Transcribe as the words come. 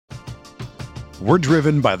We're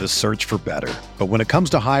driven by the search for better. But when it comes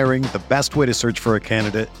to hiring, the best way to search for a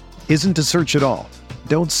candidate isn't to search at all.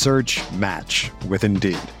 Don't search, match with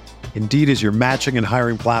Indeed. Indeed is your matching and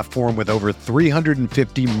hiring platform with over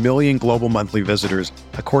 350 million global monthly visitors,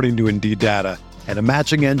 according to Indeed data, and a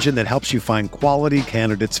matching engine that helps you find quality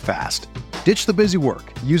candidates fast. Ditch the busy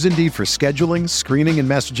work. Use Indeed for scheduling, screening, and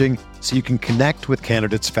messaging so you can connect with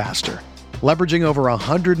candidates faster. Leveraging over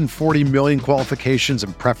 140 million qualifications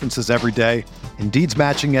and preferences every day, Indeed's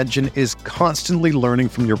matching engine is constantly learning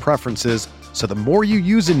from your preferences, so the more you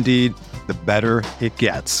use Indeed, the better it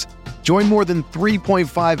gets. Join more than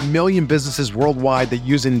 3.5 million businesses worldwide that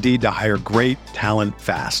use Indeed to hire great talent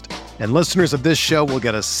fast. And listeners of this show will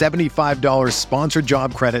get a $75 sponsored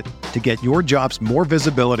job credit to get your jobs more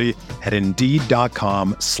visibility at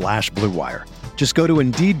Indeed.com/Blue Wire. Just go to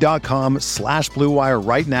Indeed.com/Blue Wire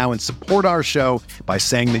right now and support our show by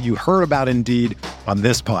saying that you heard about Indeed on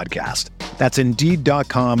this podcast. That's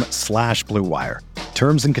Indeed.com/Blue Wire.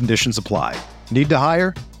 Terms and conditions apply. Need to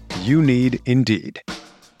hire? You need Indeed.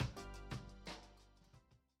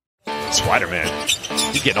 Spider-Man.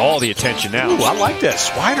 He's getting all the attention now. Ooh, I like that.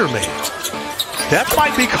 Spider-Man. That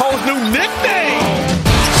might be Cole's new nickname.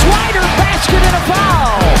 Swider basket and a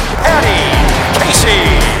foul. Eddie Casey.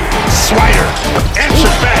 Swider. Answer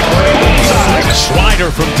back.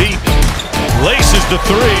 Swider from deep. Laces the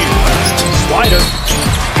three. Swider.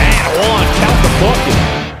 And one. Count the bucket.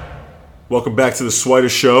 Welcome back to the Swider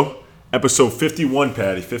Show. Episode 51,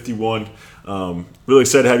 Patty. 51. Really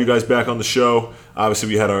excited to have you guys back on the show. Obviously,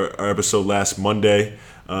 we had our episode last Monday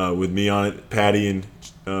with me on it. Patty and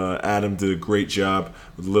Adam did a great job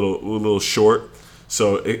with a little short.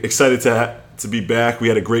 So excited to be back. We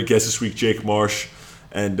had a great guest this week, Jake Marsh,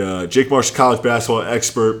 and Jake Marsh, college basketball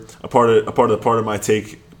expert, a part of my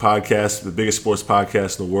Take podcast, the biggest sports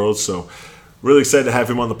podcast in the world. So really excited to have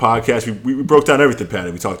him on the podcast. We broke down everything,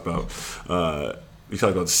 Patty. We talked about the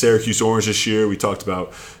Syracuse Orange this year. We talked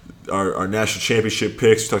about our national championship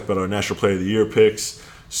picks. We talked about our national player of the year picks.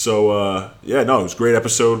 So, it was a great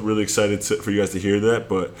episode. Really excited for you guys to hear that.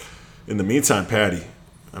 But in the meantime, Patty,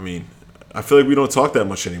 I mean, I feel like we don't talk that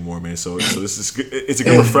much anymore, man. So this is it's a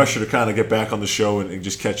good refresher to kind of get back on the show and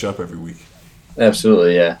just catch up every week.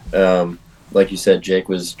 Absolutely, yeah. Like you said, Jake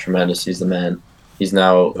was tremendous. He's the man. He's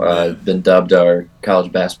now been dubbed our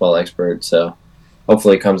college basketball expert. So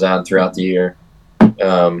hopefully it comes on throughout the year.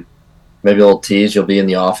 Maybe a little tease. You'll be in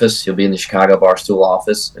the office. You'll be in the Chicago Barstool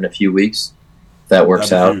office in a few weeks. If that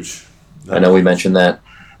works out. I know we mentioned that.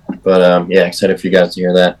 But, excited for you guys to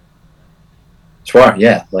hear that. Swar,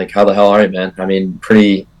 how the hell are you, man? I mean,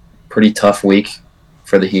 pretty tough week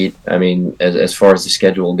for the Heat. I mean, as far as the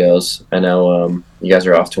schedule goes, I know you guys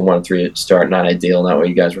are off to a 1-3 start. Not ideal, not what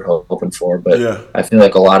you guys were hoping for. But yeah. I feel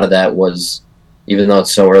like a lot of that was, even though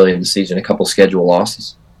it's so early in the season, a couple schedule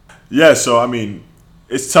losses. Yeah, so, I mean,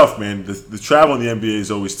 it's tough, man. The travel in the NBA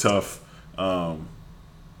is always tough. I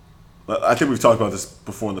think we've talked about this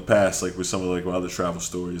before in the past, like with some of my other travel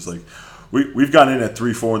stories. Like we've gotten in at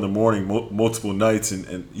 3-4 in the morning multiple nights,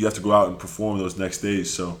 and you have to go out and perform those next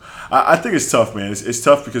days. So I think it's tough, man. It's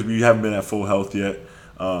tough because we haven't been at full health yet.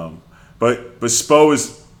 But Spo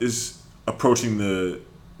is approaching the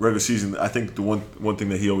regular season. I think the one thing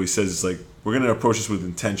that he always says is like, we're going to approach this with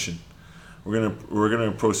intention. We're gonna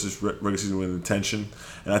approach this regular season with intention,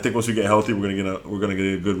 and I think once we get healthy, we're gonna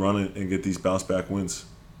get a good run and get these bounce back wins.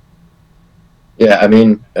 Yeah, I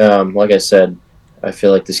mean, like I said, I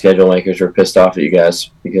feel like the schedule makers were pissed off at you guys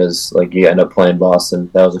because you end up playing Boston.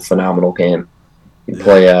 That was a phenomenal game. You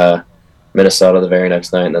play Minnesota the very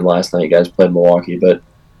next night, and then last night you guys played Milwaukee. But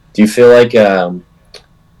do you feel like the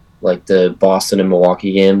Boston and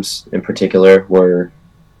Milwaukee games in particular were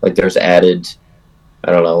there's added?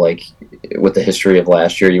 I don't know, with the history of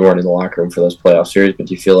last year, you weren't in the locker room for those playoff series, but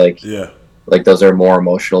do you feel like those are more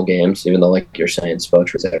emotional games, even though you're saying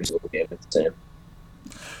Spotra's every single game is the same?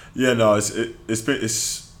 Yeah, no, it's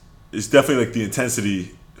definitely the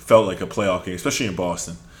intensity felt like a playoff game, especially in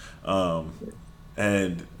Boston,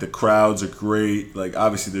 and the crowds are great.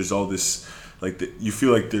 Obviously, there's all this you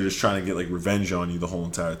feel like they're just trying to get revenge on you the whole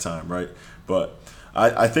entire time, right? But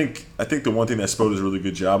I think the one thing that Spo does a really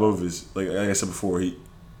good job of is, like I said before,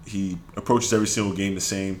 he approaches every single game the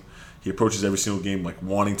same. He approaches every single game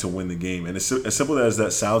wanting to win the game, and as simple as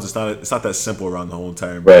that sounds, it's not that simple around the whole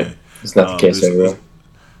entire NBA. Right, it's not the case everywhere.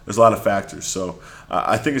 There's a lot of factors, so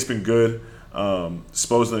I think it's been good.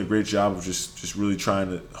 Spo's done a great job of just really trying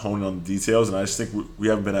to hone in on the details, and I just think we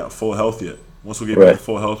haven't been at full health yet. Once we get back to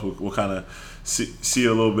full health, we'll kind of see it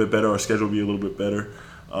a little bit better. Our schedule will be a little bit better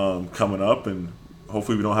coming up, and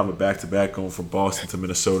hopefully we don't have a back-to-back going from Boston to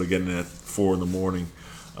Minnesota, getting at 4 in the morning.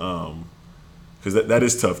 because that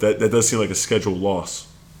is tough. That does seem like a scheduled loss.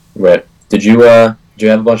 Right. Did you have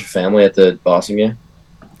a bunch of family at the Boston game?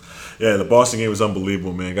 Yeah, the Boston game was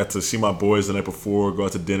unbelievable, man. Got to see my boys the night before, go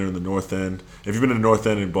out to dinner in the North End. If you've been in the North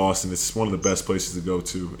End in Boston, it's one of the best places to go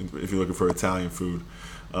to if you're looking for Italian food.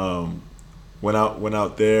 Went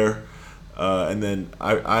out there, and then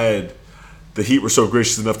I had the Heat were so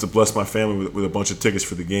gracious enough to bless my family with a bunch of tickets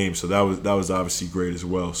for the game, so that was obviously great as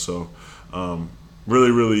well. So really,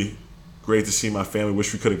 really great to see my family.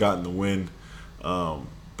 Wish we could have gotten the win,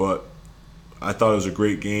 but I thought it was a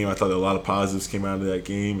great game. I thought a lot of positives came out of that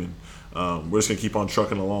game, and we're just going to keep on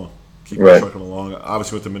trucking along.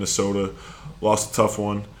 Obviously went to Minnesota, lost a tough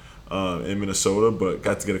one in Minnesota, but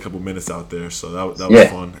got to get a couple minutes out there, so that was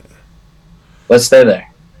fun. Let's stay there.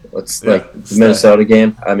 The Minnesota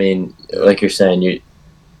game. I mean, like you're saying,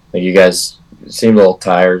 you guys seemed a little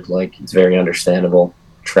tired. Like, it's very understandable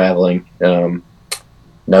traveling.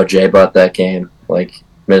 No Jay bought that game. Like,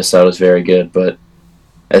 Minnesota's very good, but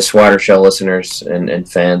as Swider Show listeners and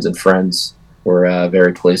fans and friends, we're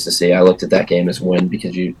very pleased to see. I looked at that game as a win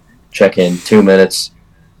because you check in 2 minutes,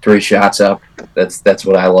 3 shots up. That's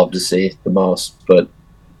what I love to see the most. But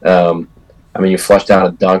I mean, you flushed out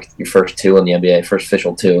a dunk, your first 2 in the NBA, first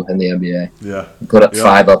official 2 in the NBA. Yeah. You put up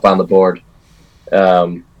 5 up on the board. I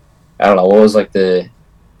don't know, what was like the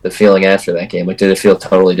feeling after that game? Like, did it feel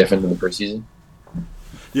totally different than the preseason?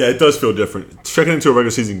 Yeah, it does feel different. Checking into a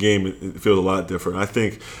regular season game, it feels a lot different. I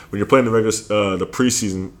think when you're playing the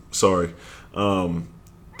preseason,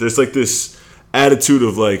 there's like this attitude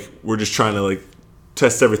of like we're just trying to like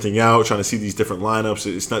test everything out, trying to see these different lineups.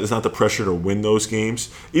 It's not the pressure to win those games.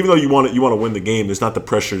 Even though you want to win the game, there's not the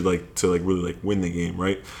pressure to really win the game,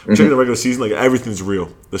 right? Mm-hmm. Checking the regular season, like everything's real.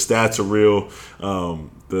 The stats are real.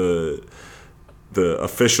 The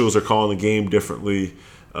officials are calling the game differently.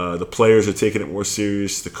 The players are taking it more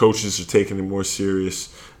serious. The coaches are taking it more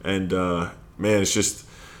serious. And, man, it's just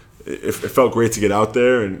it felt great to get out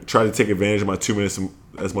there and try to take advantage of my 2 minutes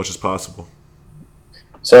as much as possible.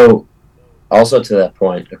 So, also to that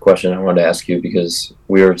point, a question I wanted to ask you, because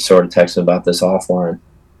we were sort of texting about this offline,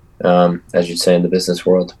 as you'd say in the business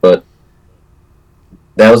world. But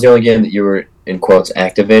that was the only game that you were, in quotes,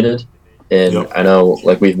 activated. And yep. I know,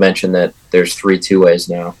 like we've mentioned, that there's 3 two-ways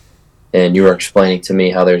now. And you were explaining to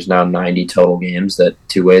me how there's now 90 total games that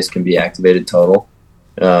 2-ways can be activated total,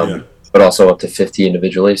 but also up to 50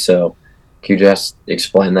 individually. So can you just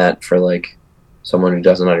explain that for like someone who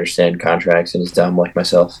doesn't understand contracts and is dumb like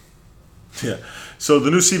myself? Yeah. So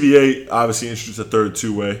the new CBA obviously introduced a third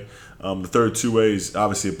 2-way. The third 2-way is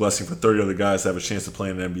obviously a blessing for 30 other guys to have a chance to play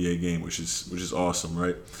in an NBA game, which is awesome,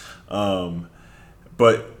 right?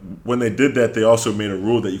 But when they did that, they also made a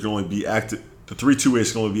rule that you can only be active. The 3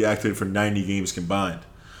 2-ways can only be activated for 90 games combined.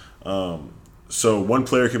 So one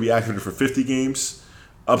player can be activated for 50 games,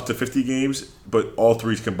 up to 50 games, but all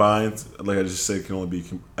 3 combined, like I just said, can only be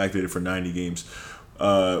activated for 90 games.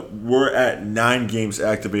 We're at 9 games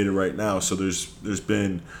activated right now. So there's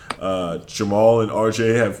been Jamal and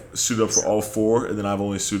RJ have suited up for all 4, and then I've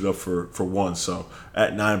only suited up for 1. So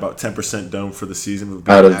at 9, about 10% done for the season of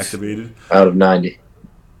being activated. Out of 90.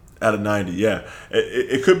 Out of 90, yeah.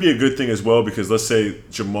 It could be a good thing as well, because let's say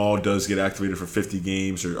Jamal does get activated for 50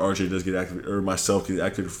 games, or RJ does get activated, or myself get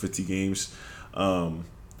activated for 50 games, and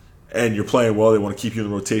you're playing well, they want to keep you in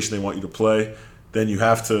the rotation, they want you to play, then you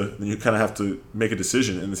kind of have to make a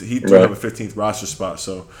decision. And the Heat do have a 15th roster spot,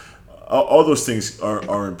 so all those things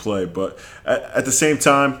are in play. But at the same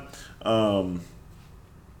time, it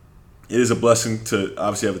is a blessing to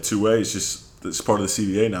obviously have a 2-way. It's part of the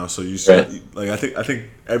CBA now, so you like I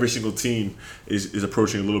think every single team is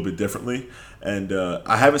approaching it a little bit differently, and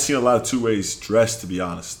I haven't seen a lot of 2-ways dressed, to be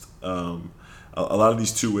honest. A lot of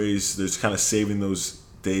these 2-ways, they're kind of saving those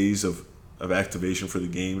days of activation for the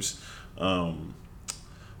games,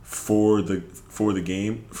 for the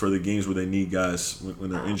games where they need guys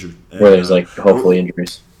when they're injured. And, where there's like hopefully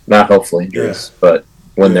injuries, not hopefully injuries, but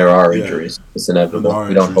when there are injuries, it's inevitable.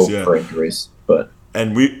 We don't hope for injuries, but.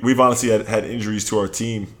 And we've honestly had injuries to our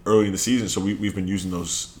team early in the season, so we've been using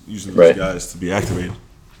those guys to be activated.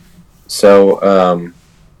 So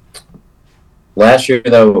last year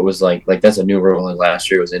though, it was like that's a new rule. Like last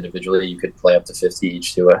year, it was individually you could play up to 50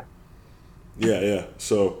 each 2-way. Yeah.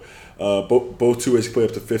 So both 2-ways play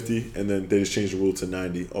up to 50, and then they just changed the rule to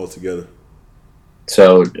 90 altogether.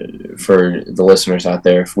 So for the listeners out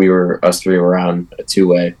there, if us 3 were on a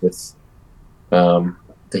 2-way with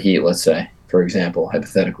the Heat, let's say, for example,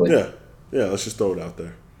 hypothetically. Yeah, let's just throw it out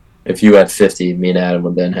there. If you had 50, me and Adam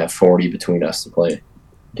would then have 40 between us to play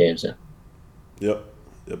games in. Yep,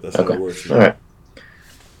 that's how it works. All right.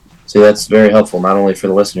 See, that's very helpful, not only for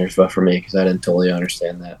the listeners, but for me, because I didn't totally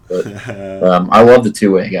understand that. But I love the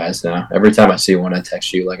two-way guys now. Every time I see one, I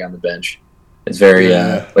text you, like, on the bench. It's very,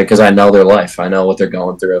 because I know their life. I know what they're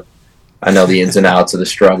going through. I know the ins and outs of the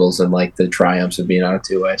struggles and, like, the triumphs of being on a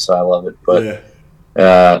two-way, so I love it.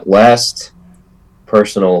 But last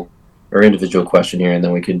personal or individual question here, and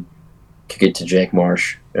then we could get to Jake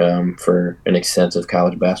Marsh for an extensive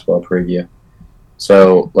college basketball preview.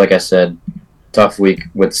 So, like I said, tough week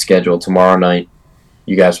with the schedule. Tomorrow night,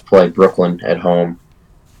 you guys play Brooklyn at home.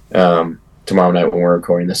 Tomorrow night when we're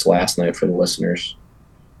recording this, last night for the listeners.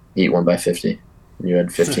 Heat won by 50. You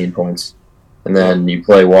had 15 points. And then you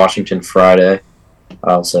play Washington Friday.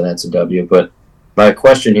 I'll say that's a W. But my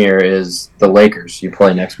question here is the Lakers. You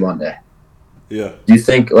play next Monday. Yeah. Do you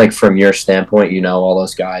think, like, from your standpoint, you know all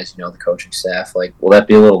those guys, you know the coaching staff, like, will that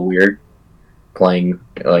be a little weird playing,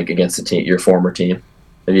 like, against the team, your former team?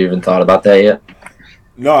 Have you even thought about that yet?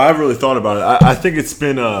 No, I haven't really thought about it. I think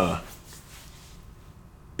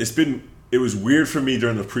it was weird for me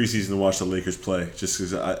during the preseason to watch the Lakers play, just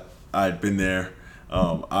because I'd been there.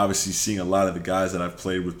 Obviously, seeing a lot of the guys that I've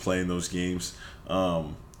played with playing those games,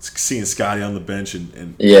 seeing Scotty on the bench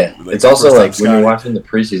and yeah, like, it's also like when you're watching the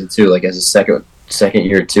preseason too, like as a second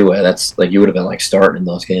year too, that's like you would have been like starting in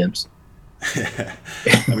those games. I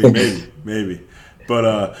mean, maybe,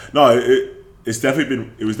 but no, it was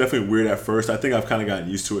definitely weird at first. I think I've kind of gotten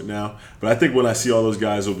used to it now, but I think when I see all those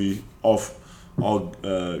guys, it'll be all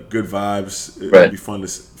good vibes. It'll be fun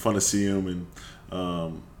to see them, and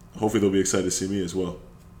hopefully they'll be excited to see me as well.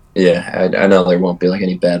 Yeah, I know there won't be like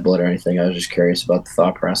any bad blood or anything. I was just curious about the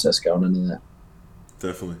thought process going into that.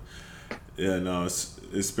 Definitely. Yeah, no,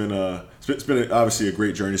 it's been obviously a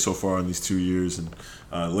great journey so far in these 2 years, and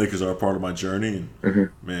Lakers are a part of my journey, and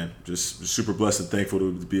man, just super blessed and thankful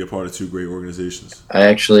to be a part of two great organizations. I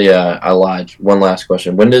actually I lied. One last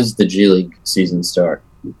question: when does the G League season start?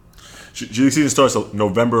 G League season starts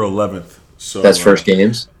November 11th. So that's first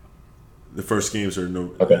games. The first games are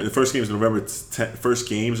The first games are November 10th. First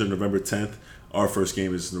games are November 10th. Our first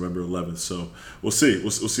game is November 11th. So we'll see.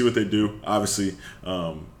 We'll see what they do. Obviously,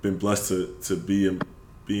 been blessed to be in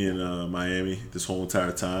Miami this whole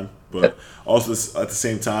entire time. But also at the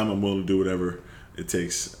same time, I'm willing to do whatever it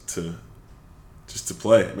takes to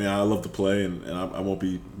play. I mean, I love to play, and I won't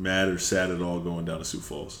be mad or sad at all going down to Sioux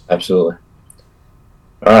Falls. Absolutely.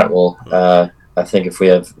 All right. Well, I think if we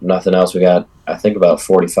have nothing else, we got, I think, about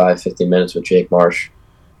 45, 50 minutes with Jake Marsh.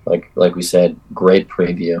 Like we said, great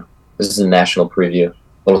preview. This is a national preview.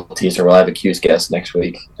 Little teaser. We'll have a Q's guest next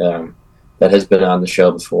week that has been on the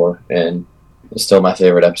show before, and it's still my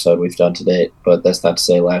favorite episode we've done to date. But that's not to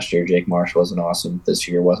say last year Jake Marsh wasn't awesome. This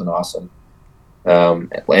year wasn't awesome.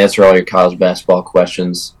 Answer all your college basketball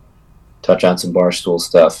questions. Touch on some Barstool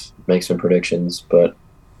stuff. Make some predictions. But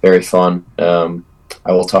very fun.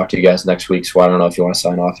 I will talk to you guys next week, so I don't know if you want to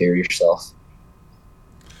sign off here yourself.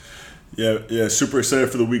 Yeah, super excited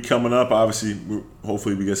for the week coming up. Obviously,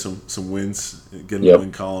 hopefully we get some wins, get in the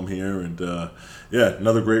win column here, and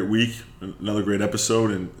another great week, another great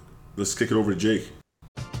episode, and let's kick it over to Jake.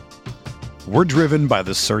 We're driven by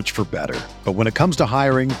the search for better, but when it comes to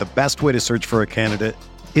hiring, the best way to search for a candidate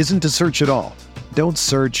isn't to search at all. Don't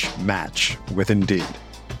search, match with Indeed.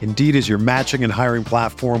 Indeed is your matching and hiring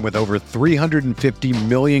platform with over 350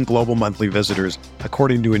 million global monthly visitors,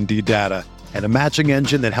 according to Indeed data, and a matching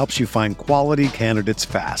engine that helps you find quality candidates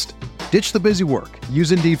fast. Ditch the busy work.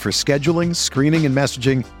 Use Indeed for scheduling, screening, and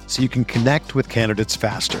messaging so you can connect with candidates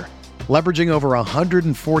faster. Leveraging over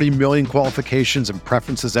 140 million qualifications and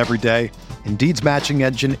preferences every day, Indeed's matching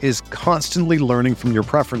engine is constantly learning from your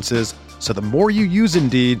preferences, so the more you use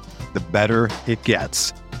Indeed, the better it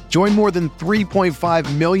gets. Join more than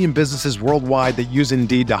 3.5 million businesses worldwide that use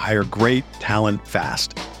Indeed to hire great talent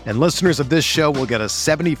fast. And listeners of this show will get a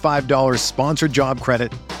 $75 sponsored job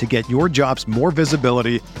credit to get your jobs more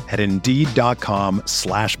visibility at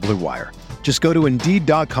Indeed.com/Blue Wire. Just go to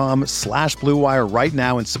Indeed.com/Blue Wire right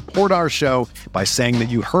now and support our show by saying that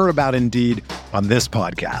you heard about Indeed on this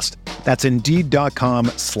podcast. That's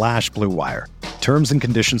Indeed.com/Blue Wire. Terms and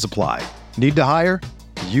conditions apply. Need to hire?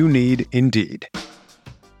 You need Indeed.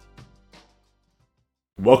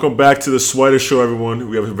 Welcome back to the Swider Show, everyone.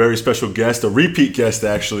 We have a very special guest, a repeat guest,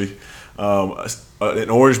 actually, an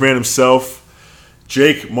Orange man himself,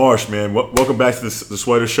 Jake Marsh, man. Welcome back to the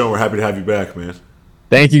Swider Show. We're happy to have you back, man.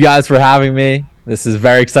 Thank you guys for having me. This is a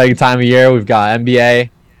very exciting time of year. We've got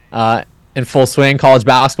NBA in full swing, college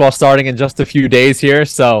basketball starting in just a few days here,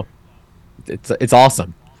 so it's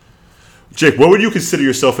awesome. Jake, what would you consider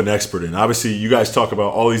yourself an expert in? Obviously, you guys talk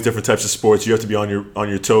about all these different types of sports. You have to be on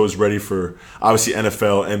your toes, ready for obviously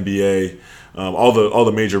NFL, NBA. all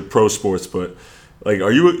the major pro sports. But like,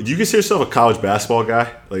 do you consider yourself a college basketball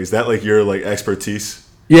guy? Like, is that like your like expertise?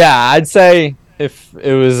 Yeah, I'd say if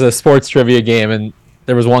it was a sports trivia game and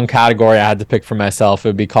there was one category I had to pick for myself, it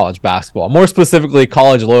would be college basketball. More specifically,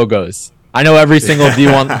 college logos. I know every single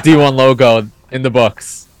D1 logo in the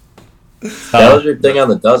books. That was your thing on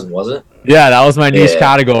the dozen, wasn't it? Yeah, that was my niche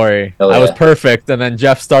category. Hell I was yeah. perfect, and then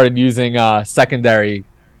Jeff started using secondary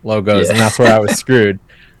logos, and that's where I was screwed.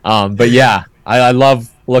 But yeah, I love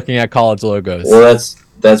looking at college logos. Well,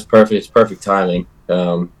 that's perfect. It's perfect timing.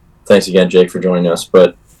 Thanks again, Jake, for joining us.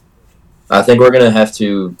 But I think we're going to have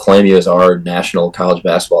to claim you as our national college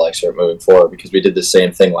basketball expert moving forward because we did the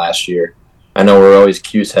same thing last year. I know we're always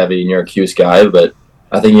Cuse heavy and you're a Cuse guy, but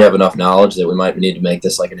I think you have enough knowledge that we might need to make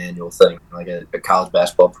this like an annual thing, like a college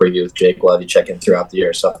basketball preview with Jake. We'll have you check in throughout the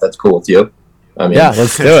year. So if that's cool with you. I mean, yeah,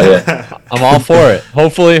 let's do it. Yeah. I'm all for it.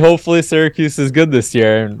 Hopefully Syracuse is good this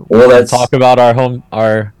year, and we'll talk about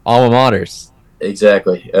our alma maters.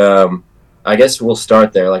 Exactly. I guess we'll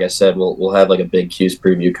start there. Like I said, we'll have like a big Cuse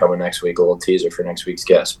preview coming next week, a little teaser for next week's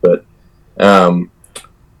guest. But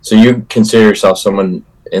so you consider yourself someone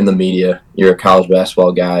in the media. You're a college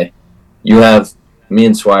basketball guy. You have me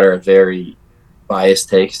and Swider have very biased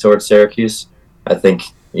takes towards Syracuse. I think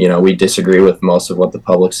we disagree with most of what the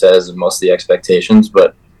public says and most of the expectations.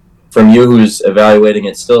 But from you, who's evaluating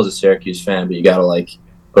it still as a Syracuse fan, but you got to like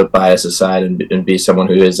put bias aside and be someone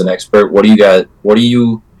who is an expert. What do you got?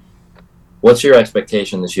 What's your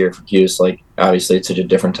expectation this year for Cuse? Like, obviously, it's such a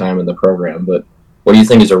different time in the program, but what do you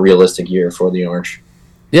think is a realistic year for the Orange?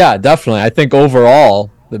 Yeah, definitely. I think overall,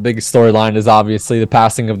 the biggest storyline is obviously the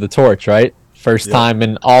passing of the torch, right? First time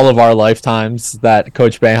in all of our lifetimes that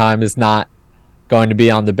Coach Boeheim is not going to be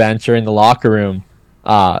on the bench or in the locker room.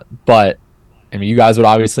 But, I mean, you guys would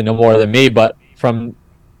obviously know more than me, but from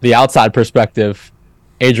the outside perspective,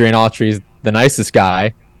 Adrian Autry's the nicest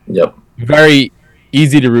guy. Yep. Very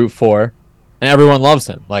easy to root for. And everyone loves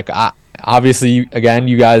him. Like, obviously, you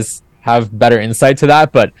guys have better insight to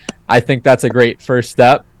that, but I think that's a great first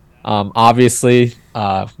step. Obviously,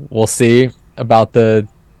 we'll see about the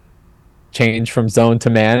change from zone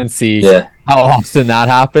to man and see how often that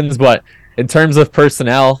happens. But in terms of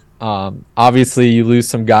personnel, obviously, you lose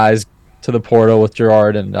some guys to the portal with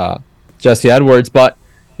Gerard and Jesse Edwards, but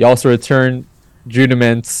you also return Judah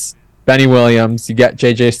Mintz, Benny Williams. You get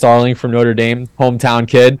J.J. Starling from Notre Dame, hometown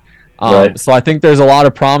kid. Right. So I think there's a lot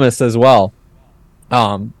of promise as well.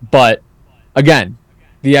 But again,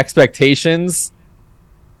 the expectations,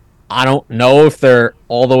 I don't know if they're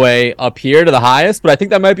all the way up here to the highest, but I think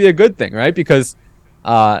that might be a good thing, right? Because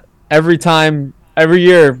every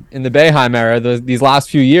year in the Boeheim era, these last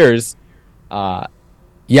few years,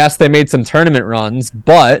 yes, they made some tournament runs,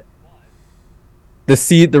 but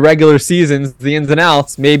the regular seasons, the ins and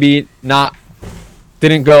outs, maybe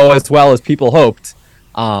didn't go as well as people hoped.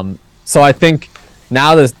 So I think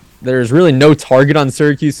now there's really no target on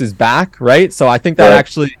Syracuse's back, right? So I think that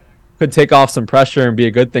actually could take off some pressure and be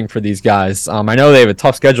a good thing for these guys. I know they have a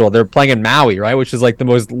tough schedule. They're playing in Maui, right? Which is like the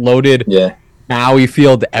most loaded Maui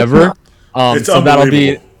field ever. It's so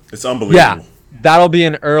unbelievable. It's unbelievable. Yeah, that'll be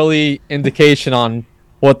an early indication on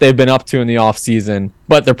what they've been up to in the offseason.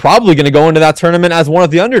 But they're probably going to go into that tournament as one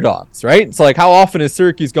of the underdogs, right? So like, how often is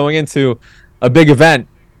Syracuse going into a big event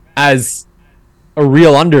as a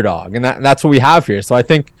real underdog? And that's what we have here. So I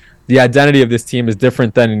think the identity of this team is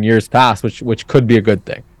different than in years past, which could be a good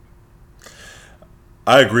thing.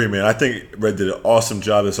 I agree, man. I think Red did an awesome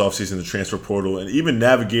job this offseason in the transfer portal and even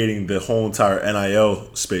navigating the whole entire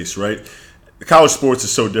NIL space, right? College sports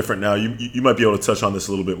is so different now. You might be able to touch on this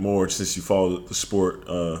a little bit more since you follow the sport.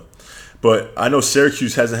 But I know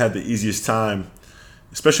Syracuse hasn't had the easiest time,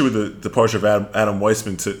 especially with the departure of Adam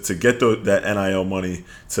Weissman, to get that NIL money,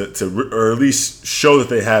 or at least show that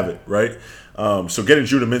they have it, right? So getting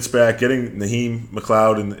Judah Mintz back, getting Naheem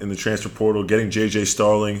McLeod in the transfer portal, getting J.J.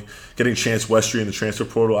 Starling, getting Chance Westry in the transfer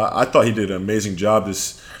portal, I thought he did an amazing job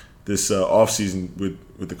this offseason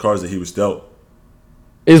with the cards that he was dealt.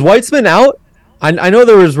 Is Weitzman out? I know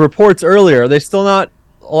there was reports earlier. Are they still not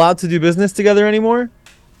allowed to do business together anymore?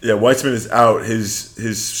 Yeah, Weitzman is out.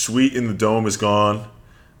 His suite in the Dome is gone.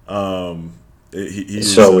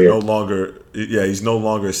 He's so weird. No longer. Yeah, he's no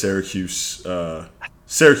longer a Syracuse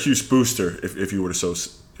booster, if you were so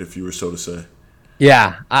to say.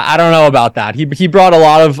 Yeah, I don't know about that. He brought a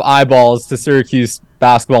lot of eyeballs to Syracuse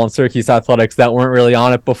basketball and Syracuse athletics that weren't really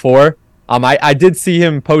on it before. I did see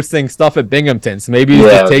him posting stuff at Binghamton, so maybe he's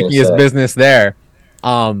just taking his business there.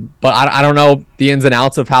 But I don't know the ins and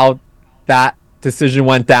outs of how that decision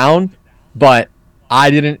went down, but I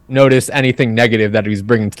didn't notice anything negative that he was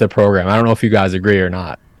bringing to the program. I don't know if you guys agree or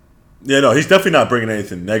not. Yeah, no, he's definitely not bringing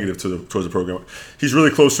anything negative towards the program. He's really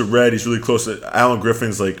close to Red. He's really close to Alan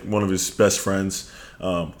Griffin's like one of his best friends.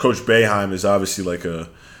 Coach Boeheim is obviously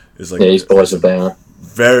he's boys with Boeheim.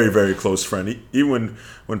 Very, very close friend. Even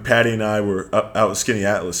when Patty and I were out in Skinny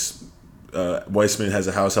Atlas, Weissman has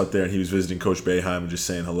a house out there, and he was visiting Coach Boeheim and just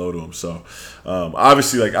saying hello to him. So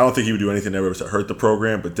obviously, like, I don't think he would do anything ever to hurt the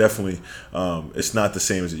program, but definitely it's not the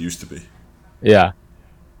same as it used to be. Yeah.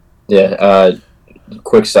 Yeah.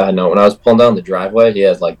 Quick side note: when I was pulling down the driveway, he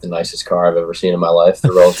had like the nicest car I've ever seen in my life,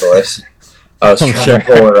 the Rolls Royce. I was trying to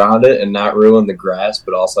pull around it and not ruin the grass,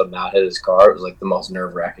 but also not hit his car. It was like the most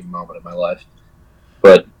nerve-wracking moment of my life.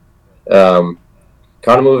 But kind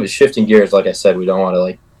of shifting gears, like I said, we don't want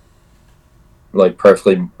to like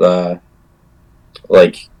perfectly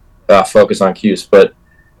focus on Cuse. But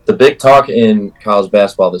the big talk in college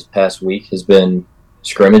basketball this past week has been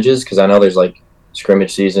scrimmages, because I know there's like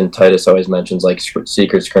scrimmage season. Titus always mentions like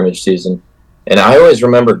secret scrimmage season, and I always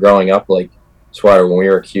remember growing up, like Swider, when we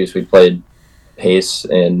were at Cuse, we played Pace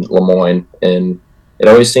and Lemoyne, and it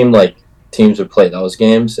always seemed like teams would play those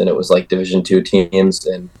games, and it was like Division II teams.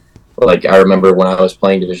 And like I remember when I was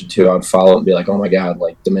playing Division II, I would follow it and be like, oh my god,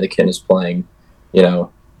 like Dominican is playing,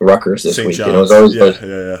 Rutgers this St. week. John's. And it was always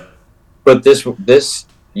yeah. But this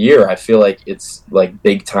year, I feel like it's like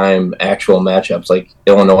big time actual matchups. Like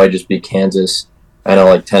Illinois just beat Kansas. I know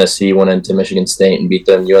like Tennessee went into Michigan State and beat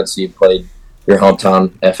them. UNC played your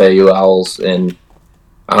hometown FAU Owls, and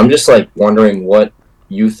I'm just like wondering what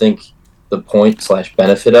you think the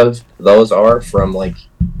point/benefit of those are from like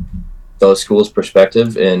those schools'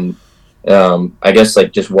 perspective, and I guess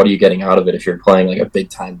like just what are you getting out of it if you're playing like a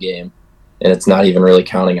big time game and it's not even really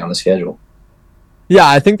counting on the schedule? Yeah,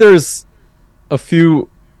 I think there's a few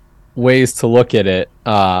ways to look at it.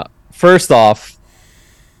 First off,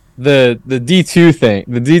 the D2 thing,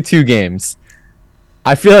 the D2 games,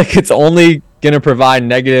 I feel like it's only going to provide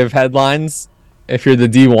negative headlines if you're the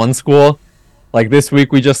D1 school. Like this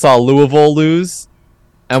week, we just saw Louisville lose,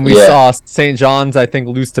 and we saw St. John's, I think,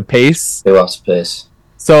 lose to Pace. They lost to Pace.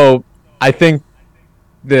 So I think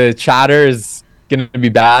the chatter is going to be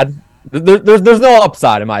bad. There's no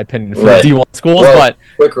upside, in my opinion, for D1 schools, but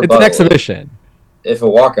it's an exhibition. If a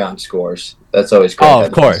walk-on scores, that's always great. Oh,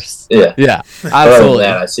 of course. Yeah, absolutely.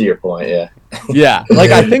 I see your point. Yeah, yeah.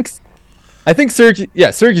 Like I think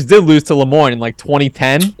Syracuse did lose to Lemoyne in like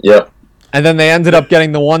 2010. Yep. And then they ended up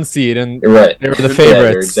getting the 1 seed, and right. They were the favorites.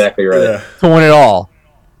 Yeah, you're exactly right. To win it all.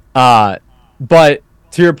 But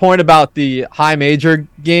to your point about the high major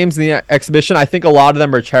games in the exhibition, I think a lot of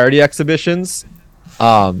them are charity exhibitions.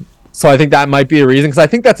 So I think that might be a reason, because I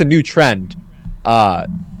think that's a new trend.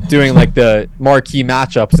 Doing like the marquee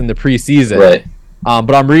matchups in the preseason. Right.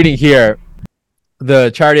 But I'm reading here, the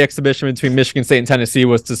charity exhibition between Michigan State and Tennessee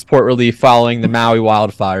was to support relief following the Maui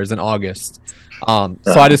wildfires in August. So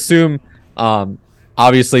I'd assume,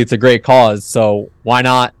 obviously it's a great cause, so why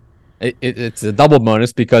not? It's a double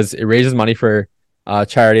bonus because it raises money for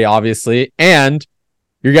charity, obviously, and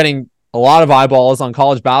you're getting a lot of eyeballs on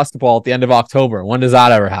college basketball at the end of October. When does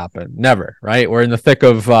that ever happen? Never, right? We're in the thick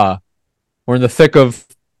of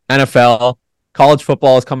NFL. College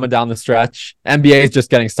football is coming down the stretch. NBA is just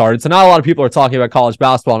getting started. So not a lot of people are talking about college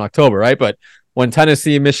basketball in October, right? But when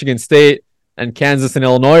Tennessee, Michigan State, and Kansas and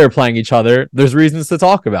Illinois are playing each other, there's reasons to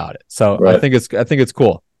talk about it. So right. I think it's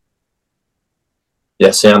cool.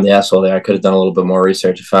 Yeah, see, I'm the asshole there. I could have done a little bit more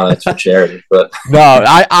research and found it's for charity, but no,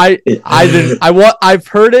 I didn't. I've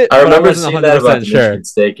heard it. I remember seeing that about the Michigan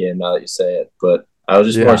State game. Now that you say it, but I was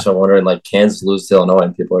just more so wondering, like, Kansas lose to Illinois,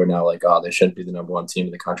 and people are now like, oh, they shouldn't be the number one team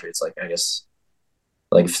in the country. It's like, I guess,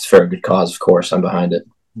 like, if it's for a good cause, of course, I'm behind it.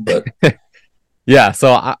 But yeah,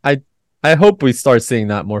 so I hope we start seeing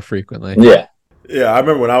that more frequently. Yeah, I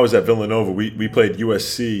remember when I was at Villanova, we played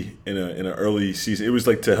USC in an early season. It was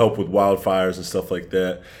like to help with wildfires and stuff like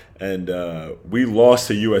that. And we lost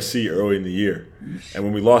to USC early in the year. And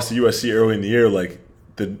when we lost to USC early in the year, like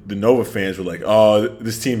the Nova fans were like, "Oh,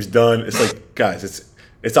 this team's done." It's like, guys,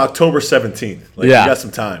 it's October 17th. Like, you got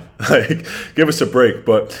some time. Like, give us a break.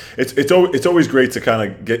 But it's always great to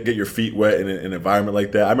kind of get your feet wet in an environment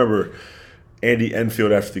like that. I remember Andy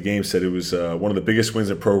Enfield after the game said it was one of the biggest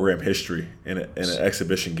wins in program history in an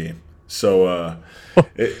exhibition game. So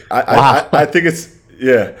I think it's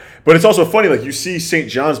but it's also funny. Like, you see St.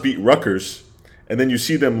 John's beat Rutgers, and then you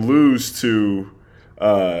see them lose to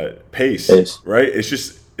Pace, right? It's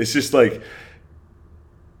just like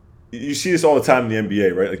you see this all the time in the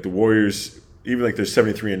NBA, right? Like the Warriors, even like their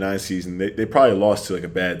 73-9 season, they probably lost to like a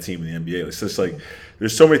bad team in the NBA. It's just like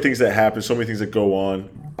there's so many things that happen, so many things that go on.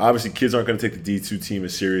 Obviously, kids aren't going to take the D2 team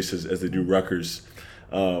as serious as they do Rutgers.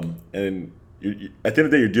 And at the end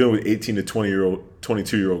of the day, you're dealing with 18 to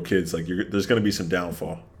 22-year-old kids. Like there's going to be some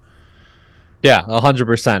downfall. Yeah,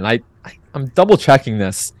 100%. I'm double checking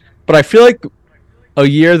this, but I feel like a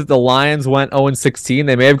year that the Lions went 0-16,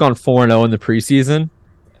 they may have gone 4-0 in the preseason.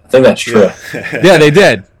 I think that's true. Yeah, they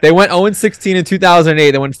did. They went 0-16 in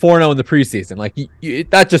 2008. They went 4-0 in the preseason. Like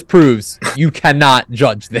that just proves you cannot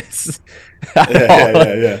judge this.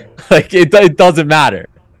 Yeah. Like it doesn't matter.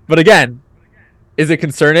 But again, is it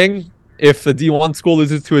concerning if the D1 school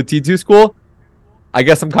loses to a D2 school? I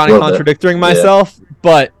guess I'm kind of contradicting myself,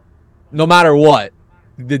 but no matter what,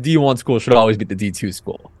 the D1 school should always be the D2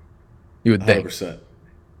 school. You would think. 100%.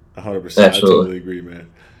 Absolutely. I totally agree, man.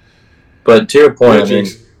 But to your point,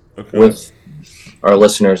 with our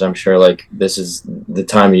listeners, I'm sure like this is the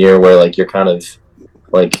time of year where like you're kind of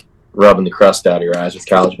like rubbing the crust out of your eyes with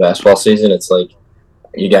college basketball season. It's like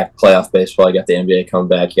you got playoff baseball, you got the NBA coming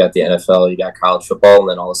back, you got the NFL, you got college football, and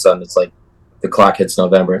then all of a sudden it's like the clock hits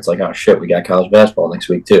November. It's like, oh shit, we got college basketball next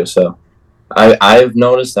week too. So I've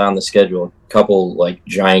noticed on the schedule a couple like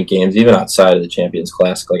giant games, even outside of the Champions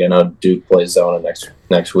Classic. Like I know Duke plays Zona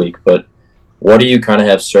next week, but what do you kind of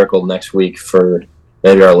have circled next week for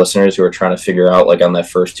maybe our listeners who are trying to figure out like on that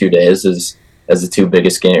first 2 days as the two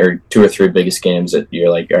biggest game or 2 or 3 biggest games that you're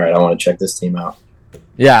like, all right, I want to check this team out?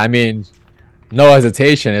 Yeah, I mean, no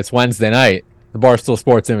hesitation. It's Wednesday night, the Barstool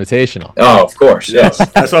Sports Invitational. Oh, of course, yes.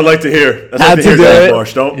 That's what I like to hear. That's Had like to to do hear, it.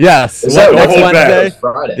 Marsh. Don't. Yes, Is that next hold back. Wednesday.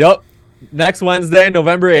 Friday? Yep, next Wednesday,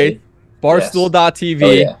 November 8th, Barstool.tv.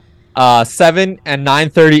 Oh, yeah. 7 and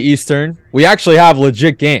 9:30 Eastern. We actually have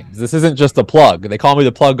legit games. This isn't just a plug. They call me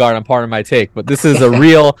the plug guard on Part of My Take, but this is a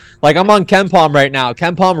real. Like I'm on KenPom right now.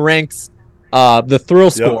 KenPom ranks the thrill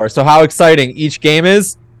score. So how exciting each game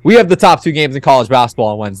is. We have the top 2 games in college basketball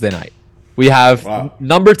on Wednesday night. We have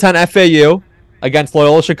number 10 FAU against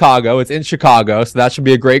Loyola Chicago. It's in Chicago, so that should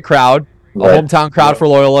be a great crowd. Right. A hometown crowd for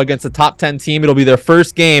Loyola against a top 10 team. It'll be their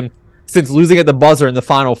first game since losing at the buzzer in the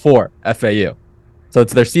Final Four. FAU. So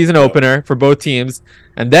it's their season opener for both teams.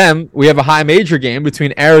 And then we have a high major game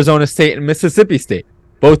between Arizona State and Mississippi State.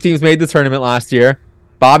 Both teams made the tournament last year.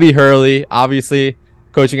 Bobby Hurley, obviously,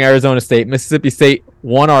 coaching Arizona State. Mississippi State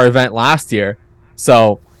won our event last year.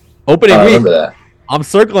 So opening week, I'm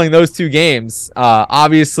circling those 2 games.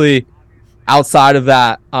 Obviously, outside of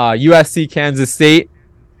that, USC Kansas State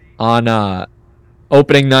on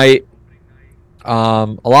opening night.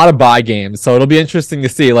 A lot of bye games. So it'll be interesting to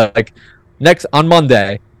see. Like next on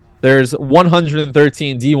Monday, there's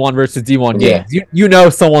 113 D1 versus D1 games. You know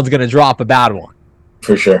someone's going to drop a bad one.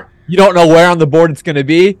 For sure. You don't know where on the board it's going to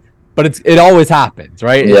be, but it always happens,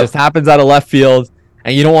 right? It just happens out of left field,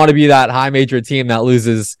 and you don't want to be that high major team that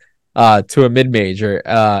loses to a mid-major.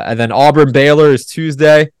 And then Auburn-Baylor is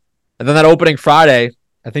Tuesday. And then that opening Friday,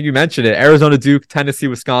 I think you mentioned it, Arizona-Duke,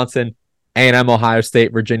 Tennessee-Wisconsin, A&M, Ohio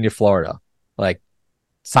State, Virginia-Florida. Like,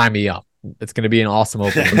 sign me up. It's going to be an awesome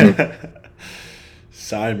opening.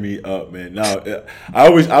 Sign me up, man. No, I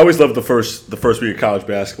always love the first week of college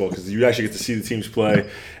basketball because you actually get to see the teams play,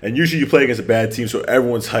 and usually you play against a bad team, so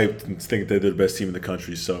everyone's hyped and think that they're the best team in the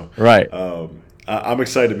country. So right, I'm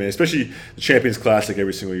excited, man. Especially the Champions Classic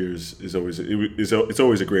every single year is always it's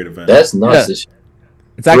always a great event. That's nuts. Yeah.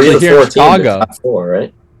 It's actually here in Chicago. Top 4,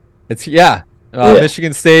 right? It's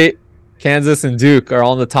Michigan State, Kansas, and Duke are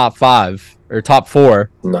all in the top 5. Or top 4.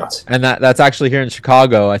 Nuts. And that's actually here in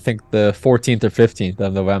Chicago, I think the 14th or 15th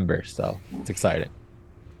of November. So it's exciting.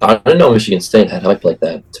 I didn't know Michigan State had hype like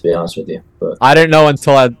that, to be honest with you. But I didn't know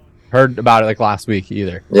until I heard about it like last week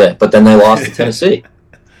either. Yeah, but then they lost to Tennessee.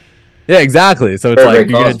 Yeah, exactly. So it's like, are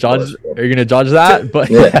you gonna judge that? But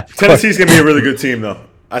Tennessee's gonna be a really good team though.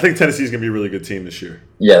 I think Tennessee's gonna be a really good team this year.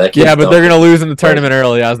 Yeah, but they're gonna lose in the tournament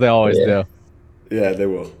early as they always do. Yeah, they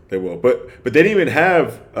will. They will. But they didn't even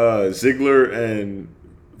have Ziegler and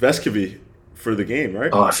Vescovy for the game, right?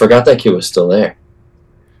 Oh, I forgot that kid was still there.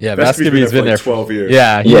 Yeah, Vescovy's been there for 12 years.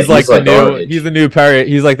 Yeah, he's like the new Perry.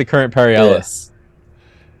 He's like the current Perry Ellis.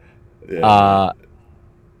 Yeah.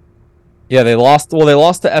 They lost. Well, they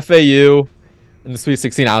lost to FAU in the Sweet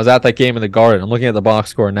 16. I was at that game in the Garden. I'm looking at the box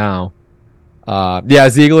score now.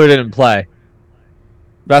 Ziegler didn't play.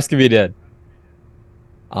 Vescovy did.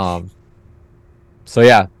 So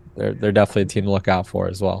yeah, they're definitely a team to look out for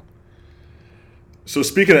as well. So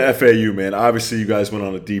speaking of FAU, man, obviously you guys went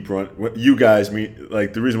on a deep run. You guys mean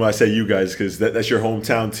like the reason why I say you guys is because that's your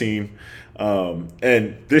hometown team.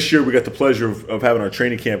 And this year we got the pleasure of having our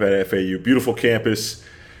training camp at FAU. Beautiful campus.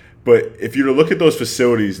 But if you were to look at those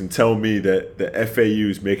facilities and tell me that the FAU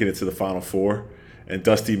is making it to the Final Four and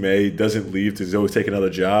Dusty May doesn't leave to go take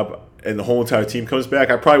another job and the whole entire team comes back,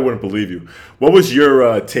 I probably wouldn't believe you. What was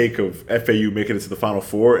your take of FAU making it to the Final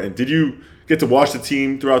Four? And did you get to watch the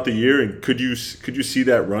team throughout the year, and could you see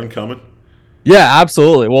that run coming? Yeah,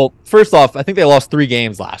 absolutely. Well, first off, I think they lost 3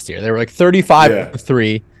 games last year. They were like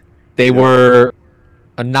 35-3. They were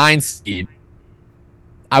a 9 seed.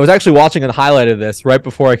 I was actually watching a highlight of this right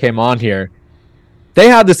before I came on here. They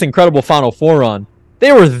had this incredible Final Four run.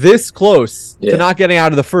 They were this close to not getting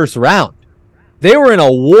out of the first round. They were in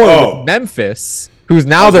a war with Memphis, who's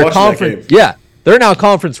now their conference. Yeah, they're now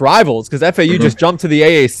conference rivals because FAU just jumped to the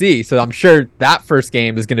AAC. So I'm sure that first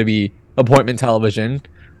game is going to be appointment television.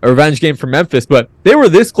 A revenge game for Memphis, but they were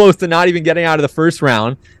this close to not even getting out of the first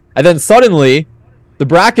round. And then suddenly, the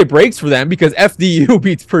bracket breaks for them because FDU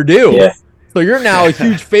beats Purdue. Yeah. So you're now a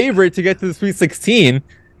huge favorite to get to the Sweet 16. And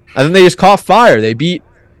then they just caught fire. They beat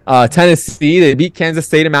Tennessee. They beat Kansas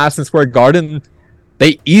State in Madison Square Garden.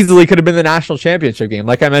 They easily could have been the national championship game.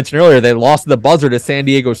 Like I mentioned earlier, they lost the buzzer to San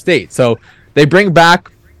Diego State. So they bring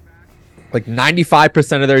back like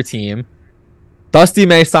 95% of their team. Dusty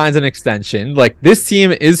May signs an extension. Like, this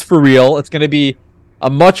team is for real. It's going to be a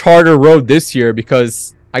much harder road this year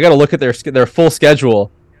because I got to look at their full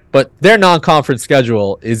schedule, but their non-conference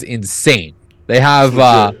schedule is insane. They have,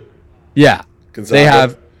 they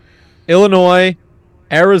have Illinois,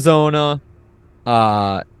 Arizona.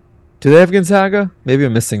 Do they have Gonzaga? Maybe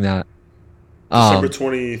I'm missing that. December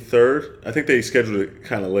 23rd. I think they scheduled it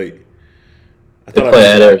kind of late. They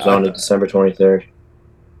play at Arizona December 23rd.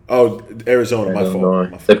 Oh, Arizona, my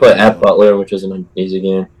fault. They play at Butler, which isn't an easy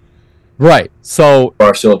game. Right. So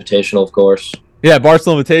Barstool Invitational, of course. Yeah,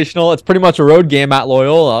 Barstool Invitational. It's pretty much a road game at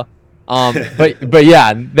Loyola. But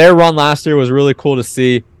yeah, their run last year was really cool to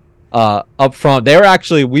see up front.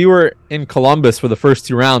 We were in Columbus for the first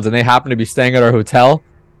 2 rounds, and they happened to be staying at our hotel.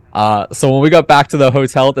 So when we got back to the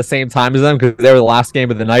hotel at the same time as them, because they were the last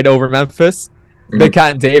game of the night over Memphis, Big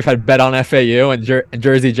Cat and Dave had bet on FAU and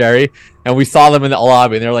Jersey Jerry, and we saw them in the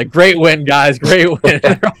lobby, and they're like, "Great win, guys! Great win!" And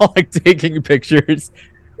they're all like taking pictures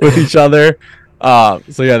with each other.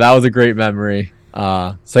 So yeah, that was a great memory.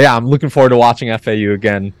 So yeah, I'm looking forward to watching FAU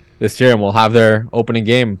again this year, and we'll have their opening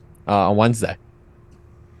game on Wednesday.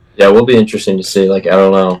 Yeah, it will be interesting to see. Like, I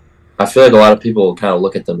don't know. I feel like a lot of people kind of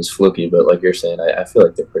look at them as fluky, but like you're saying, I feel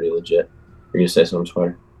like they're pretty legit. You're going to say something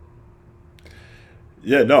smart.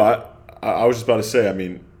 Yeah, no, I was just about to say, I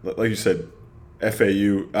mean, like you said,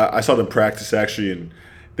 FAU, I saw them practice actually, and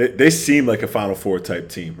they seem like a Final Four type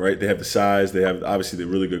team, right? They have the size, they have obviously the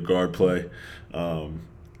really good guard play,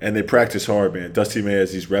 and they practice hard, man. Dusty May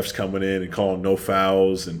has these refs coming in and calling no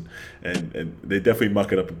fouls, and they definitely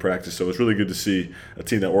muck it up in practice. So it's really good to see a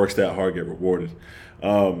team that works that hard get rewarded.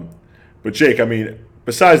 But Jake, I mean,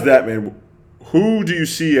 besides that, man, who do you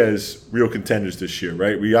see as real contenders this year,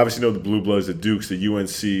 right? We obviously know the Blue Bloods, the Dukes, the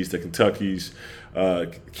UNCs, the Kentuckys.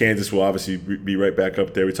 Kansas will obviously be right back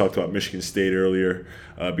up there. We talked about Michigan State earlier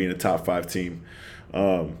being a top 5 team.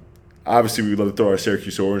 Obviously, we'd love to throw our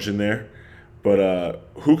Syracuse Orange in there. But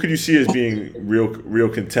who could you see as being real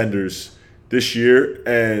contenders this year?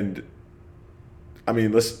 And, I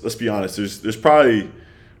mean, let's be honest. There's probably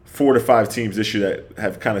 4 to 5 teams this year that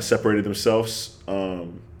have kind of separated themselves.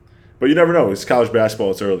 But you never know. It's college basketball.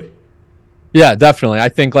 It's early. Yeah, definitely. I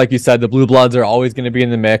think, like you said, the Blue Bloods are always going to be in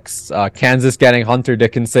the mix. Kansas getting Hunter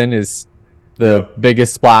Dickinson is the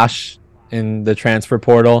biggest splash in the transfer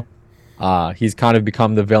portal. He's kind of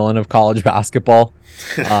become the villain of college basketball.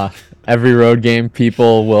 Every road game,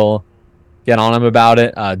 people will get on him about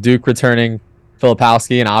it. Duke returning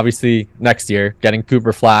Filipowski, and obviously next year, getting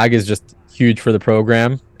Cooper Flagg is just huge for the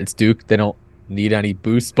program. It's Duke. They don't need any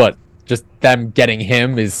boost, but just them getting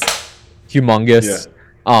him is humongous.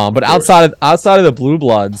 Yeah. But outside of the Blue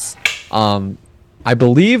Bloods, I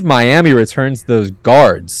believe Miami returns those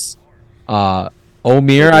guards.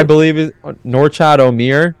 Omir, I believe is Norchad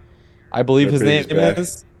Omir. I believe his name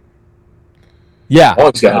is. Yeah.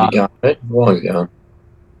 Wong's got to be gone, right? Wong's gone.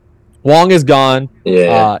 Wong is gone.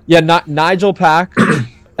 Yeah. Not Nigel Pack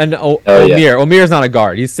and Omir. Yeah. Omir's not a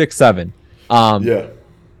guard. He's 6'7".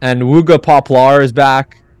 And Wooga Poplar is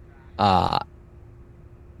back.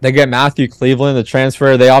 They get Matthew Cleveland, the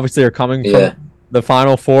transfer. They obviously are coming from the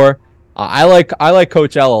Final Four. I like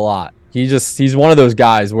Coach L a lot. He's one of those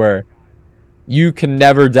guys where you can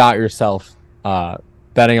never doubt yourself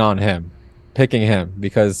betting on him, picking him,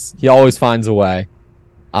 because he always finds a way.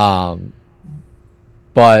 But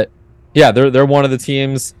yeah, they're one of the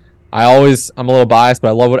teams. I'm a little biased, but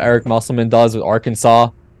I love what Eric Musselman does with Arkansas.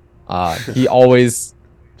 He always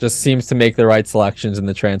just seems to make the right selections in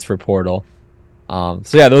the transfer portal.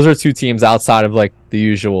 So yeah, those are 2 teams outside of like the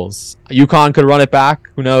usuals. UConn could run it back.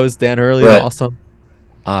 Who knows? Dan Hurley, awesome.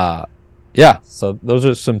 Yeah, so those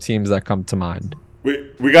are some teams that come to mind.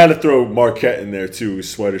 We got to throw Marquette in there too.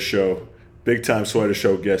 Sweater show. big time Sweater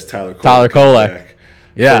Show guest Tyler Kolek.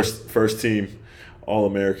 Yeah. First team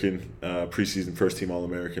All-American, preseason first team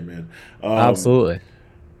All-American, man. Absolutely.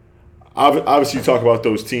 Obviously, you talk about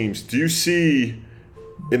those teams. Do you see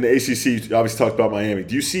in the ACC? You obviously talked about Miami.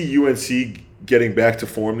 Do you see UNC getting back to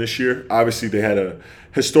form this year? Obviously, they had a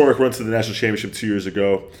historic run to the national championship 2 years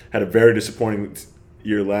ago. Had a very disappointing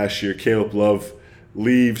year last year. Caleb Love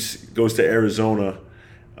leaves, goes to Arizona.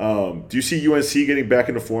 Do you see UNC getting back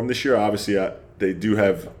into form this year? Obviously, they do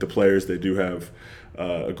have the players. They do have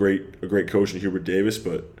a great coach in Hubert Davis.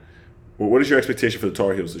 But what is your expectation for the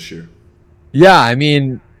Tar Heels this year? Yeah, I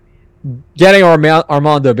mean, getting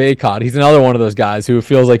Armando Bacot, he's another one of those guys who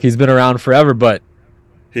feels like he's been around forever, but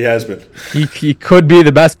he has been. He could be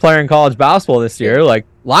the best player in college basketball this year. Like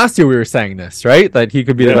last year, we were saying this, right? That he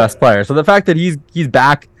could be the best player. So the fact that he's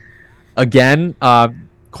back again,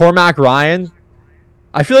 Cormac Ryan,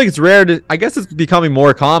 I feel like it's rare I guess it's becoming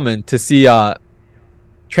more common to see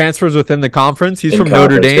transfers within the conference. He's from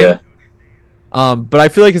Notre Dame, but I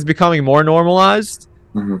feel like it's becoming more normalized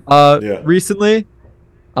recently.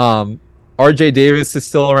 RJ Davis is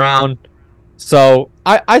still around. So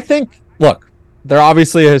I think, look, they're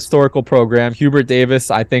obviously a historical program. Hubert Davis,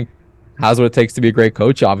 I think, has what it takes to be a great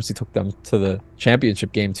coach. He obviously took them to the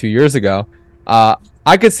championship game 2 years ago.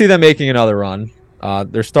 I could see them making another run.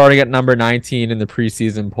 They're starting at number 19 in the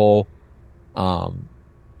preseason poll.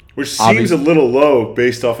 Which seems a little low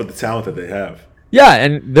based off of the talent that they have. Yeah,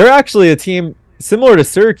 and they're actually a team similar to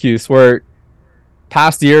Syracuse where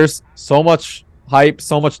past years, so much hype,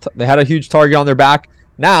 they had a huge target on their back.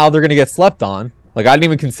 Now they're going to get slept on. Like, I didn't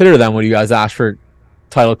even consider them when you guys asked for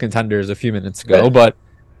title contenders a few minutes ago, but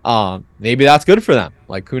maybe that's good for them.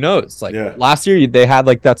 Like, who knows? Like, last year they had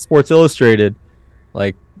like that Sports Illustrated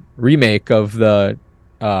like remake of the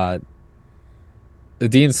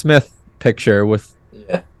Dean Smith picture with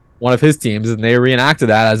one of his teams, and they reenacted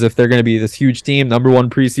that as if they're going to be this huge team, number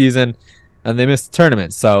one preseason, and they missed the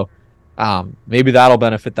tournament. So maybe that'll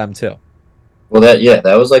benefit them too. Well,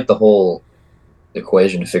 that was like the whole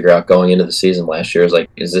equation to figure out going into the season last year. Is like,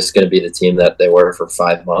 is this going to be the team that they were for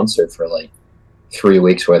 5 months, or for like 3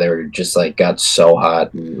 weeks where they were just like got so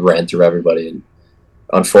hot and ran through everybody? And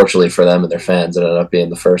unfortunately for them and their fans, it ended up being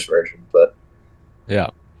the first version. But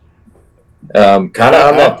yeah, kind of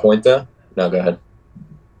on that point though. No, go ahead.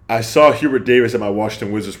 I saw Hubert Davis at my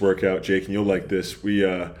Washington Wizards workout, Jake, and you'll like this. We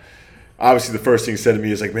obviously the first thing he said to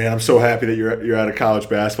me is like, "Man, I'm so happy that you're out of college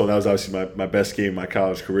basketball." That was obviously my best game in my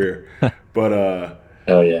college career. But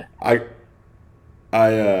oh yeah,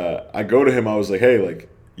 I go to him. I was like, "Hey, like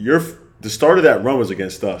the start of that run was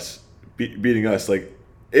against us, beating us. Like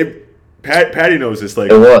Patty knows this. Like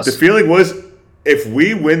the feeling was, if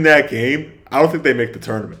we win that game, I don't think they make the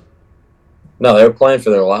tournament." No, they were playing for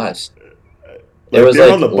their lives. Like, it was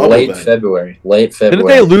like late February. Didn't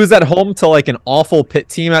they lose at home to like an awful Pitt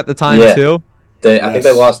team at the time too? I think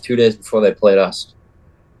they lost 2 days before they played us,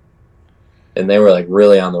 and they were like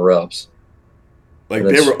really on the ropes. Like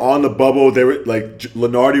they were on the bubble. They were like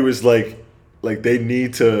Lenardi was like they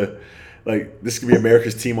need to, like, this could be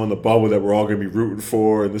America's team on the bubble that we're all going to be rooting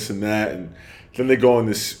for, and this and that. And then they go on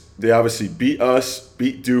this. They obviously beat us,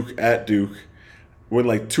 beat Duke at Duke, win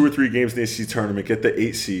like 2 or 3 games in the ACC tournament, get the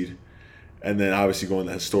 8 seed. And then obviously go on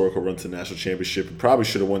the historical run to the national championship, and probably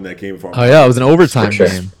should have won that game. It was an overtime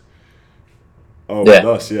game. Oh, with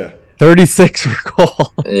us, 36 for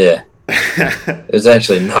goal. Yeah, it was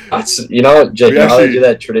actually nuts. You know, Jake, how they do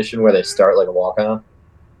that tradition where they start like a walk on?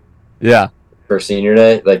 Yeah. For senior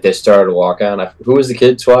day, like they started a walk on. Who was the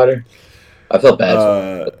kid, Swider? I felt bad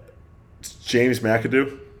for him. James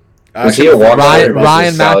McAdoo. Was he a walk on?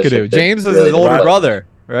 Ryan McAdoo. James is his older brother,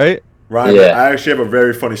 right? Ryan, I actually have a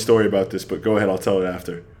very funny story about this, but go ahead, I'll tell it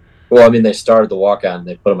after. Well, I mean, they started the walk-on, and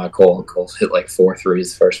they put him on Cole, and Cole hit like 4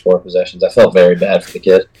 threes the first 4 possessions. I felt very bad for the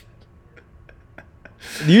kid.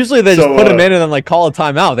 Usually they just put him in and then like call a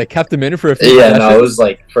timeout. They kept him in for a few possessions. No, it was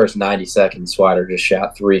like first 90 seconds, Swider just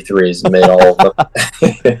shot 3 threes and made all of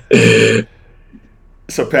them.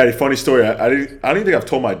 So, Patty, funny story. I don't even think I've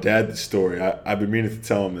told my dad this story. I've been meaning to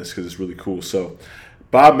tell him this because it's really cool. So,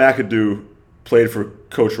 Bob McAdoo played for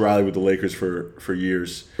Coach Riley with the Lakers for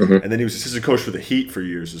years, and then he was assistant coach for the Heat for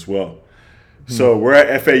years as well. So we're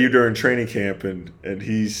at FAU during training camp, and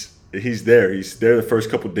he's there. He's there the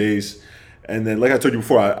first couple of days, and then like I told you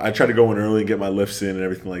before, I try to go in early and get my lifts in and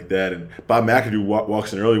everything like that. And Bob McAdoo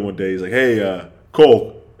walks in early one day. He's like, "Hey,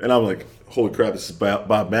 Cole," and I'm like, "Holy crap, this is Bob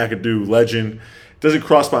McAdoo, legend." It doesn't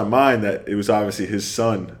cross my mind that it was obviously his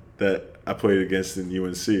son that I played against in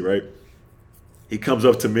UNC, right? He comes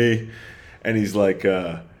up to me. And he's like,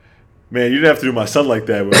 "Man, you didn't have to do my son like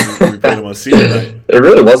that when we played him on senior night." It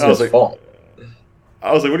really wasn't his fault.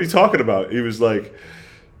 I was like, what are you talking about? He was like,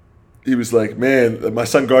 man, my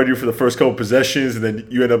son guarded you for the first couple possessions, and then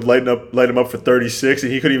you end up lighting him up for 36,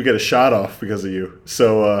 and he couldn't even get a shot off because of you.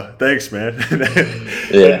 So thanks, man.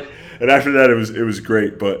 Yeah. And after that, it was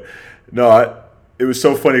great. But no, it was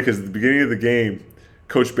so funny because at the beginning of the game,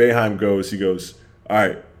 Coach Boeheim goes, all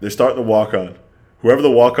right, they're starting the walk-on. Whoever the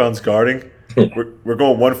walk-on's guarding, we're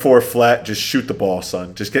going 1-4 flat. Just shoot the ball,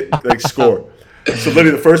 son. Just score. So literally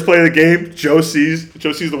the first play of the game, Joe sees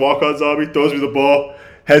the walk-ons on me, throws me the ball.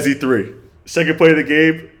 Hezzy 3. Second play of the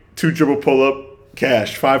game, 2 dribble pull up,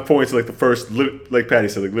 cash. 5 points in like the first, like Patty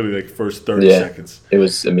said, like literally like first 30 seconds. It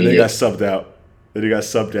was immediate. And then he got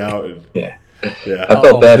subbed out. And, yeah. I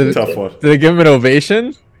felt bad. Tough one. Did they give him an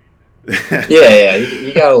ovation? Yeah.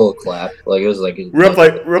 He got a little clap. Like it was like we're up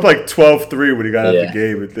like 12-3 when he got out of the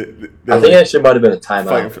game. I think it actually might have been a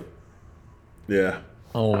timeout. Yeah.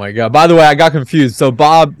 Oh my God! By the way, I got confused. So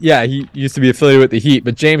Bob, he used to be affiliated with the Heat,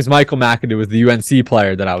 but James Michael McAdoo was the UNC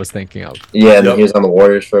player that I was thinking of. Yeah, and he was on the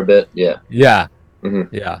Warriors for a bit. Yeah. Yeah.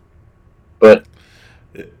 Mm-hmm. Yeah. But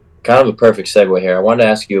kind of a perfect segue here. I wanted to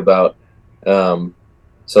ask you about.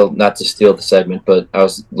 So not to steal the segment, but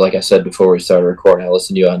like I said before we started recording, I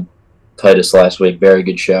listened to you on Titus last week. Very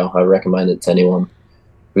good show. I recommend it to anyone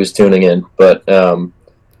who's tuning in. But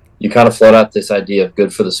you kind of float out this idea of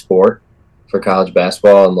good for the sport for college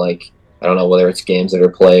basketball, and like I don't know whether it's games that are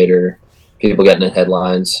played or people getting in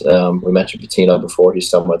headlines. We mentioned Pitino before. He's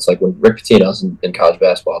someone. It's like when Rick Pitino's in college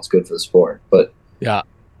basketball, it's good for the sport. But yeah,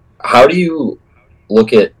 how do you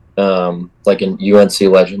look at like an UNC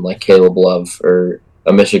legend like Caleb Love or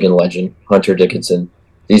a Michigan legend Hunter Dickinson?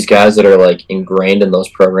 These guys that are like ingrained in those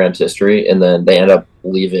programs' history, and then they end up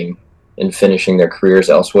leaving and finishing their careers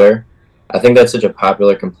elsewhere. I think that's such a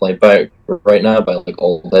popular complaint right now by like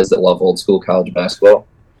old heads that love old school college basketball.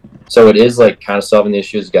 So it is like kind of solving the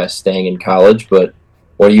issues of guys staying in college, but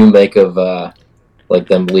what do you make of like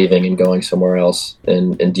them leaving and going somewhere else?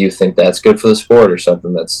 And do you think that's good for the sport or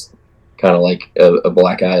something that's kind of like a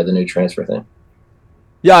black eye of the new transfer thing?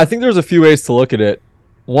 Yeah, I think there's a few ways to look at it.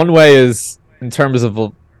 One way is in terms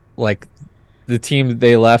of like the team that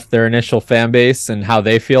they left, their initial fan base and how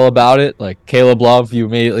they feel about it. Like Caleb Love, you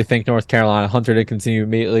immediately think North Carolina. Hunter Dickinson, you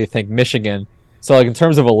immediately think Michigan. So like in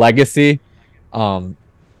terms of a legacy, will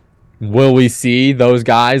we see those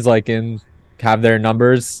guys like have their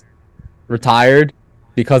numbers retired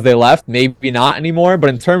because they left? Maybe not anymore.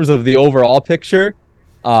 But in terms of the overall picture,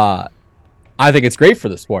 I think it's great for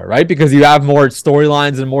the sport, right? Because you have more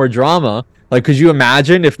storylines and more drama. Like, could you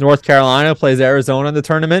imagine if North Carolina plays Arizona in the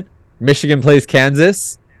tournament? Michigan plays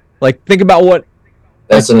Kansas. Like, think about what.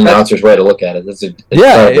 That's an announcer's way to look at it. That's a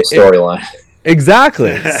storyline.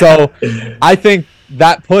 Exactly. So, I think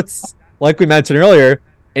that puts, like we mentioned earlier,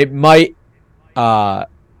 it might allow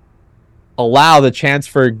the chance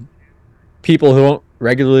for people who don't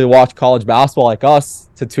regularly watch college basketball like us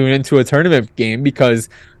to tune into a tournament game because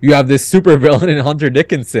you have this super villain in Hunter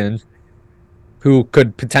Dickinson who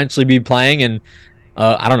could potentially be playing in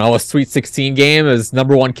I don't know, a Sweet 16 game as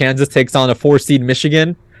number 1 Kansas takes on a 4-seed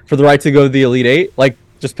Michigan for the right to go to the Elite 8. Like,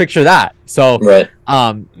 just picture that. So, right.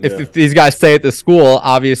 If these guys stay at the school,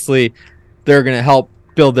 obviously they're going to help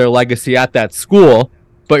build their legacy at that school,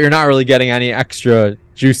 but you're not really getting any extra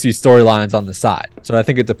juicy storylines on the side. So I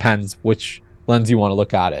think it depends which lens you want to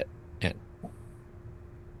look at it in.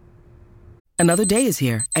 Another day is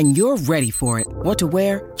here, and you're ready for it. What to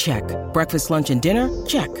wear? Check. Breakfast, lunch, and dinner?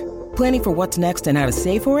 Check. Planning for what's next and how to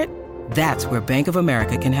save for it? That's where Bank of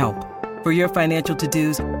America can help. For your financial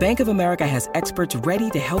to-dos, Bank of America has experts ready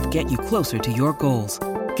to help get you closer to your goals.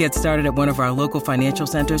 Get started at one of our local financial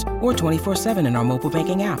centers or 24/7 in our mobile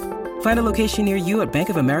banking app. Find a location near you at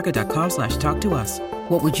bankofamerica.com/talktous.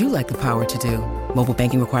 What would you like the power to do? Mobile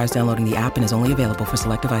banking requires downloading the app and is only available for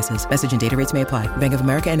select devices. Message and data rates may apply. Bank of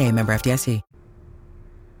America NA, member FDIC.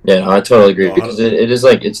 Yeah, I totally agree because it is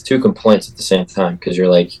like it's two complaints at the same time because you're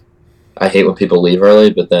like, I hate when people leave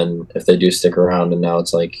early, but then if they do stick around, and now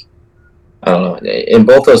it's like, I don't know. In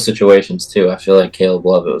both those situations too, I feel like Caleb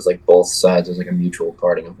Love, it was like both sides. It was like a mutual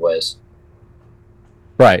parting of ways.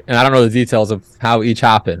 Right, and I don't know the details of how each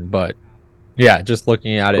happened, but yeah, just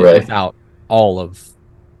looking at it without all of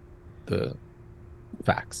the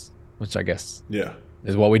facts, which I guess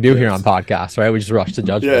is what we do here on podcasts, right? We just rush to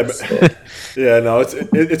judgments. No,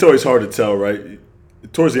 it's always hard to tell, right?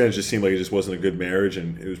 Towards the end, it just seemed like it just wasn't a good marriage,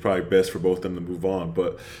 and it was probably best for both of them to move on.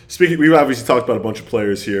 But we've obviously talked about a bunch of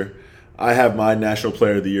players here. I have my National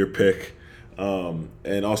Player of the Year pick,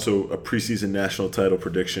 and also a preseason national title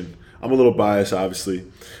prediction. I'm a little biased, obviously,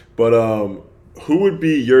 but who would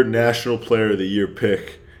be your National Player of the Year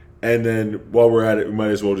pick And then while we're at it, we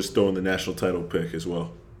might as well just throw in the national title pick as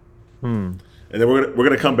well. And then we're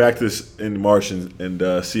gonna come back to this in March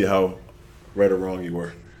and see how right or wrong you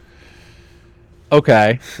were.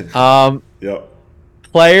 Okay. Yep.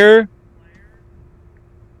 Player.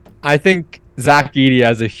 I think Zach Edey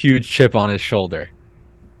has a huge chip on his shoulder.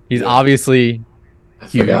 He's obviously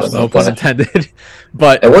huge, no pun intended.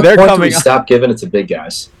 But at what they're point do coming. we stop giving it to big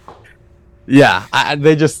guys? Yeah, I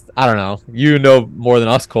don't know. You know more than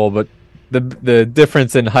us, Cole, but the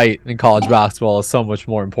difference in height in college basketball is so much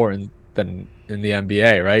more important than in the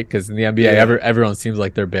NBA, right? Because in the NBA, everyone seems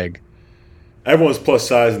like they're big. Everyone's plus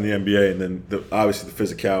size in the NBA, and then obviously the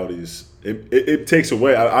physicalities. It takes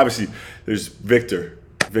away. Obviously, there's Victor.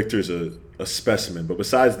 Victor's a specimen, but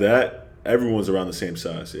besides that, everyone's around the same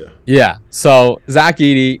size. Yeah. Yeah. So Zach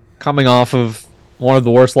Edey coming off of one of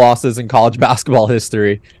the worst losses in college basketball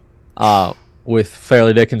history, with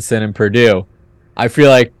Fairleigh Dickinson and Purdue. I feel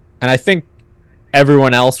like, and I think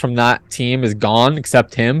everyone else from that team is gone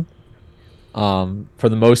except him. For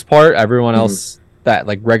the most part, everyone else that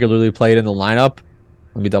like regularly played in the lineup.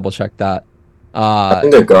 Let me double check that. I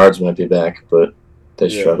think their guards might be back, but they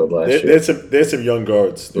struggled last year. They had some young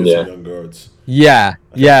guards. Some young guards. Yeah.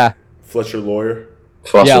 Fletcher Lawyer.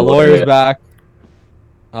 Lawyer's back.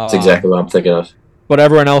 That's exactly what I'm thinking of. But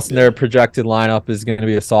everyone else in their projected lineup is going to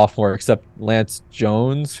be a sophomore, except Lance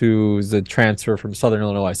Jones, who's a transfer from Southern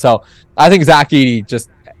Illinois. So I think Zach Edey, just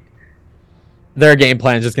their game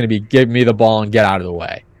plan is just going to be give me the ball and get out of the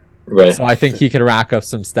way. Right. So I think he can rack up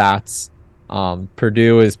some stats.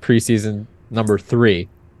 Purdue is preseason number 3.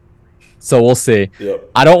 So we'll see.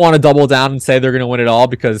 Yep. I don't want to double down and say they're going to win it all,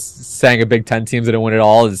 because saying a Big Ten team's going to win it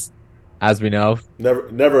all is, as we know,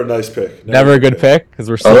 never a nice pick. Never a good pick, because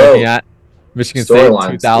we're still looking at Michigan State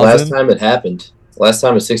 2000. Last time it happened. Last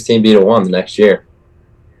time a 16 beat a 1 the next year.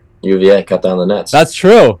 UVA cut down the nets. That's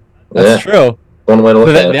true. That's true. One way to look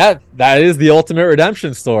at it. Yeah, that is the ultimate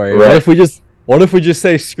redemption story. Right. What if we just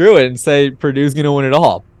say screw it and say Purdue's going to win it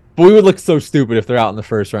all? But we would look so stupid if they're out in the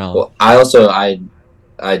first round. Well, I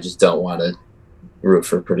just don't want to root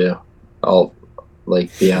for Purdue. I'll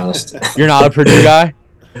be honest. You're not a Purdue guy?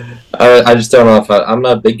 I just don't know if I'm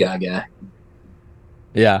not a big guy.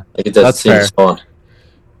 Yeah, it doesn't seem fun.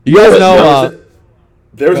 You guys know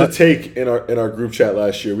there was a take in our group chat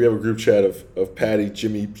last year. We have a group chat of Patty,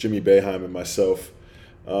 Jimmy Boeheim, and myself.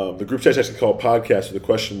 The group chat's actually called Podcast with a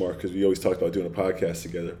question mark, because we always talked about doing a podcast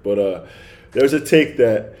together. But there was a take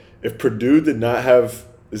that if Purdue did not have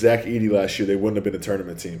Zach Edey last year, they wouldn't have been a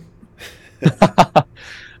tournament team.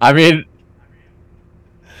 I mean,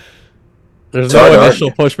 there's no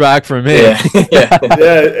initial pushback from me. Yeah,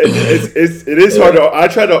 it is hard to. I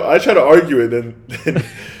try to argue it, and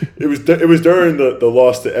it was during the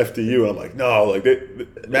loss to FDU, and I'm like, no,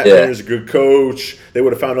 Matt Turner's a good coach. They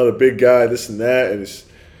would have found another big guy, this and that, and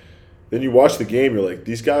then you watch the game, you're like,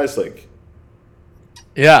 these guys I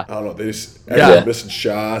don't know, they just missing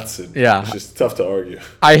shots, and it's just tough to argue.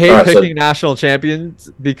 I hate picking national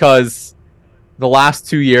champions, because the last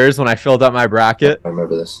 2 years when I filled up my bracket, I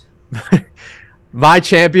remember this. My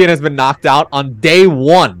champion has been knocked out on day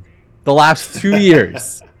 1 the last 2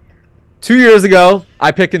 years. 2 years ago,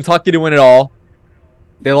 I picked Kentucky to win it all.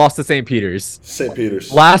 They lost to St. Peter's.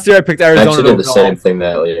 Last year, I picked Arizona to win it all. I did the same thing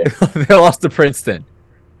that year. They lost to Princeton.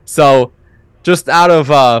 So, just out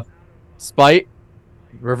of spite,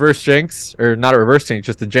 reverse jinx, or not a reverse jinx,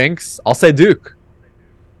 just a jinx, I'll say Duke.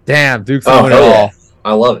 Damn, Duke's going to win it all.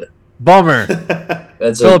 I love it. Bummer.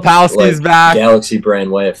 Filipowski's back. Galaxy brain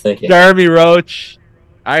way of thinking. Jeremy Roach.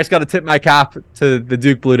 I just got to tip my cap to the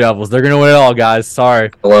Duke Blue Devils. They're going to win it all, guys. Sorry.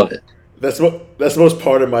 I love it. That's the most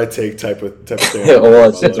part of my take type of thing. Well,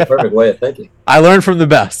 it's a perfect way of thinking. I learned from the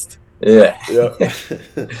best. Yeah.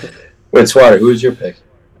 Wait, Swatter, who is your pick?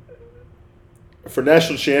 For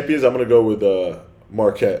national champions, I'm going to go with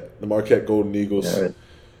Marquette, the Marquette Golden Eagles. Right.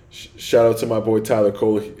 Shout out to my boy Tyler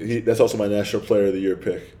Cole. That's also my National Player of the Year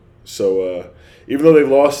pick. So even though they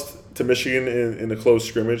lost to Michigan in the close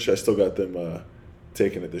scrimmage, I still got them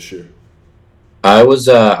taking it this year. I was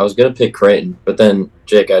gonna pick Creighton, but then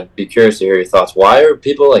Jake, I'd be curious to hear your thoughts. Why are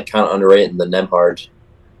people kind of underrating the Nembhard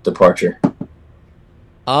departure?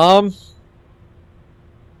 I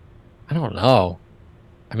don't know.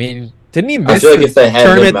 I mean, didn't he miss I feel like if they had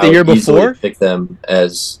tournament him, the year I would easily before? pick them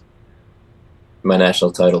as my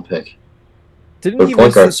national title pick. Didn't but he point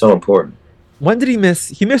miss? guard's so important. When did he miss?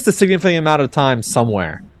 He missed a significant amount of time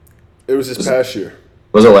somewhere. It was this past year.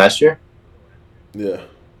 Was it last year? Yeah.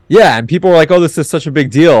 Yeah, and people were like, "Oh, this is such a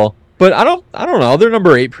big deal," but I don't know. They're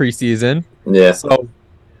number 8 preseason. Yeah. So,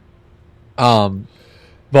 but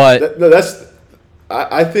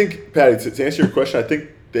I think, Patty, to answer your question, I think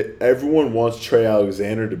that everyone wants Trey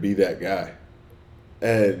Alexander to be that guy,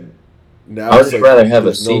 and now I would just rather have a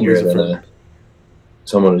there's no senior reason than for-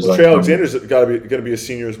 someone who's Well, like Trey Alexander's going to be a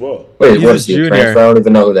senior as well. Wait, He's what a is he? junior. Transfer? I don't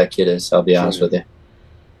even know who that kid is. I'll be honest with you.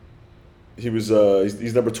 He was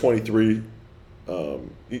he's number 23.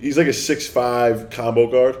 He's like a 6'5" combo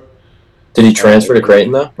guard. Did he transfer to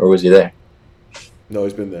Creighton though, or was he there? No,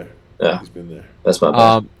 he's been there. Yeah, he's been there. that's my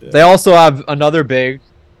bad. They also have another big,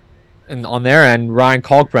 and on their end, Ryan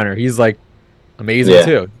Kalkbrenner. He's like amazing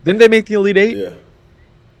too. Didn't they make the Elite Eight? Yeah.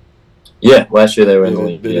 Yeah, last year they were in the They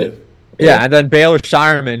league. did. Yeah, and then Baylor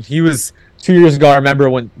Shireman. He was 2 years ago. I remember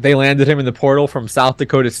when they landed him in the portal from South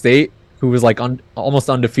Dakota State, who was like almost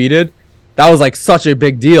undefeated. That was like such a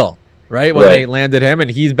big deal, right? When they landed him,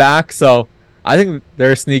 and he's back. So I think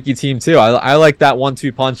they're a sneaky team too. I like that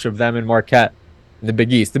 1-2 punch of them and Marquette in the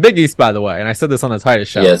Big East. The Big East, by the way, and I said this on the Titus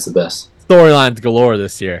show. Yeah, it's the best. Storylines galore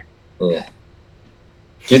this year. Yeah.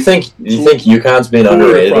 Do you think UConn's being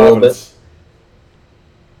underrated a little bit?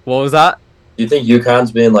 What was that? Do you think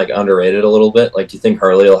UConn's being like underrated a little bit? Like, do you think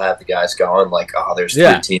Hurley will have the guys going like, oh, there's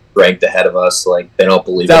 3 teams ranked ahead of us? Like, they don't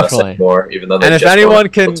believe in us anymore, even though they and if just anyone won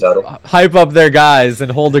can the title. hype up their guys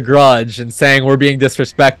and hold a grudge and saying we're being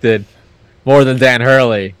disrespected more than Dan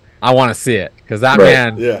Hurley, I want to see it because that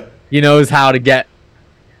man, he knows how to get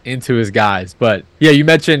into his guys. But yeah, you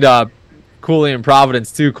mentioned Cooley and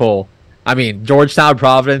Providence too, Cole. I mean, Georgetown,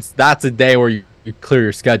 Providence, that's a day where you clear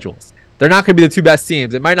your schedules. They're not going to be the 2 best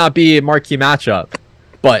teams. It might not be a marquee matchup,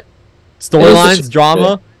 but storylines,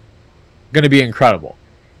 drama, going to be incredible.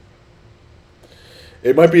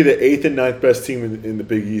 It might be the 8th and 9th best team in the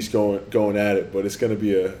Big East going at it, but it's going to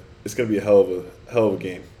be a hell of a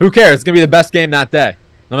game. Who cares? It's going to be the best game that day,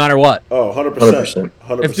 no matter what. Oh, 100%.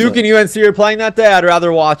 100%. If Duke and UNC are playing that day, I'd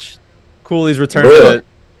rather watch Cooley's return to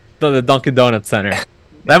the Dunkin' Donuts Center.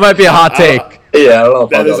 That might be a hot take. Yeah, I don't know if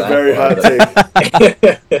that is a very hot take.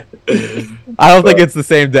 I don't think it's the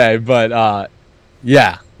same day, but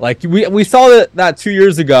yeah, like we saw that 2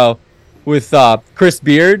 years ago with Chris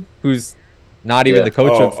Beard, who's not even the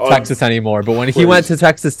coach of Texas anymore. But when he went to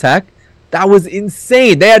Texas Tech, that was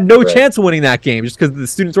insane. They had no chance of winning that game just because the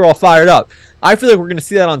students were all fired up. I feel like we're going to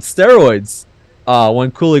see that on steroids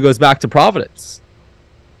when Cooley goes back to Providence.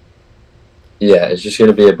 Yeah, it's just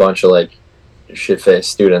going to be a bunch of like shit-faced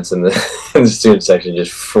students in the student section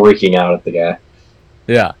just freaking out at the guy.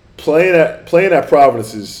 Yeah. Playing at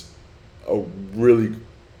Providence is a really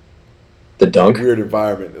weird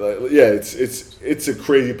environment. It's a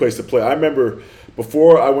crazy place to play. I remember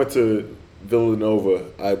before I went to Villanova,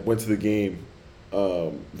 I went to the game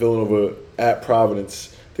Villanova at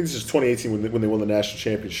Providence. I think this is 2018 when they won the national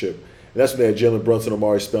championship. And that's when they had Jalen Brunson,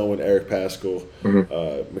 Omari Spellman, Eric Paschal,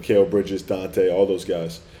 Mikal Bridges, Dante, all those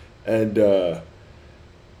guys. And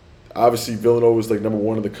obviously Villanova was like number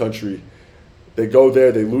 1 in the country. They go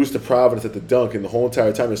there, they lose to Providence at the dunk, and the whole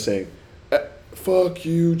entire time they're saying, "Fuck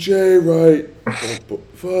you, Jay Wright."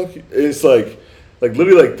 Fuck you. It's like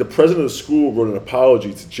literally like the president of the school wrote an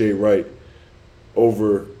apology to Jay Wright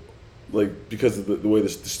over because of the way the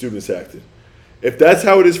students acted. If that's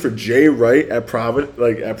how it is for Jay Wright at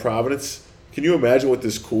Providence, can you imagine what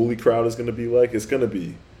this Cooley crowd is going to be like? It's going to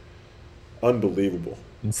be unbelievable.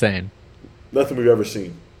 Insane. Nothing we've ever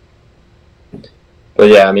seen. But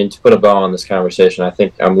yeah, I mean, to put a bow on this conversation, I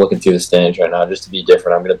think I'm looking through the standings right now just to be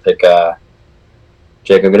different. I'm going to pick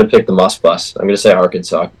Jake. I'm going to pick the Must Bus. I'm going to say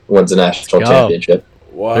Arkansas wins the national championship.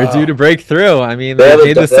 Wow. They're due to break through. I mean, they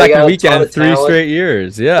made the second weekend 3 straight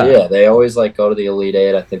years. Yeah, they always go to the Elite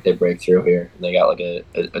Eight. I think they break through here. And they got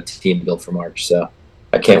a team built for March. So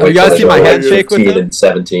I can't wait. You guys see my handshake with them? And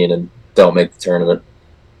 17 and don't make the tournament.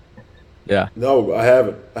 Yeah. No, I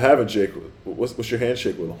haven't, Jake. What's your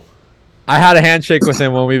handshake with him? I had a handshake with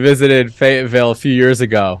him when we visited Fayetteville a few years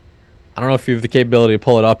ago. I don't know if you have the capability to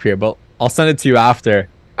pull it up here, but I'll send it to you after.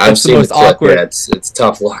 I've seen the most awkward. Yeah, it's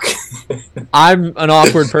tough luck. I'm an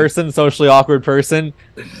awkward person, socially awkward person.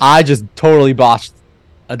 I just totally botched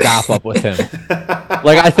a dap up with him.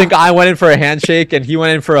 I think I went in for a handshake and he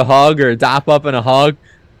went in for a hug or a dap up and a hug,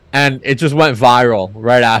 and it just went viral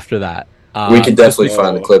right after that. We could definitely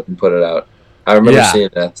find the clip and put it out. I remember seeing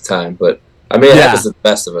it at the time, but I mean, it happens to the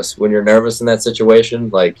best of us. When you're nervous in that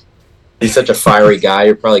situation, he's such a fiery guy,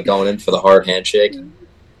 you're probably going in for the hard handshake.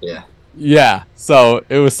 Yeah. Yeah, so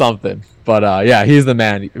it was something. But, he's the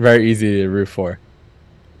man. Very easy to root for.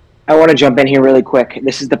 I want to jump in here really quick.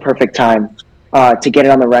 This is the perfect time to get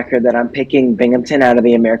it on the record that I'm picking Binghamton out of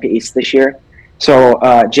the America East this year. So,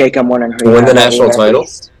 Jake, I'm wondering who you win the national title?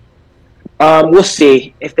 We'll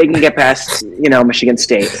see. If they can get past, Michigan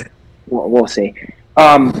State, we'll see.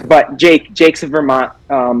 But Jake's a Vermont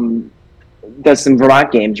does some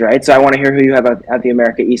Vermont games, right? So I want to hear who you have at the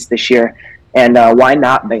America East this year, and why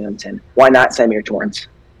not Binghamton? Why not Samir Torrance?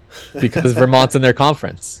 Because Vermont's in their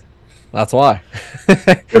conference. That's why.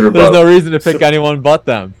 There's no reason to pick anyone but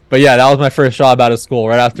them. But yeah, that was my first job out of school.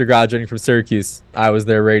 Right after graduating from Syracuse, I was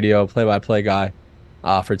their radio play-by-play guy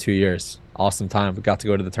for 2 years. Awesome time. We got to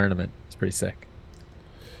go to the tournament. It's pretty sick.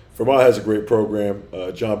 Vermont has a great program.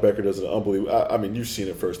 John Becker does an unbelievable. I mean, you've seen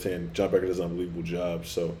it firsthand. John Becker does an unbelievable job.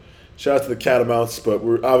 So, shout out to the Catamounts. But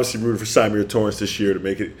we're obviously rooting for Samir Torrance this year to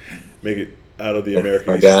make it out of the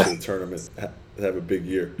American East to the tournament. Have a big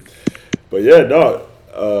year. But yeah, no.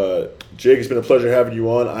 Jake, it's been a pleasure having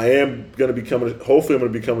you on. I am going to be coming. Hopefully, I'm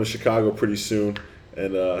going to be coming to Chicago pretty soon,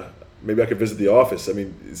 and maybe I could visit the office. I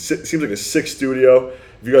mean, it seems like a sick studio.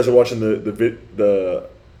 If you guys are watching the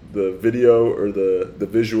video or the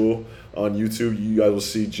visual on YouTube, you guys will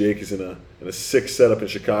see Jake is in a sick setup in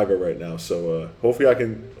Chicago right now. So hopefully I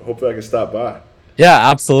can stop by.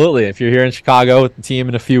 Yeah, absolutely. If you're here in Chicago with the team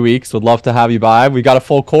in a few weeks, would love to have you by. We got a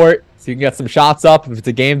full court, so you can get some shots up. If it's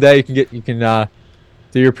a game day, you can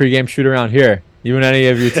do your pregame shoot around here. You and any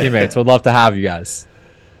of your teammates would love to have you guys.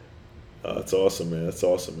 That's awesome, man. That's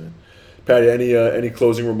awesome, man. Patty, any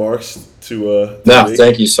closing remarks to? No,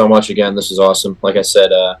 thank you so much again. This is awesome. Like I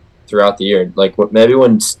said, throughout the year, like maybe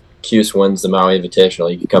when Cuse wins the Maui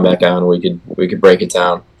Invitational, you could come back on. We could break it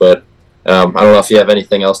down. But I don't know if you have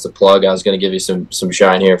anything else to plug. I was going to give you some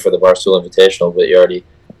shine here for the Barstool Invitational, but you already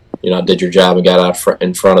did your job and got out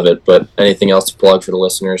in front of it. But anything else to plug for the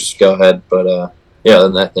listeners, go ahead. But yeah, other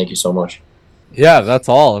than that, thank you so much. Yeah, that's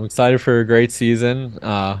all. I'm excited for a great season.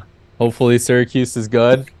 Hopefully Syracuse is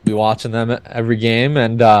good. Be watching them every game.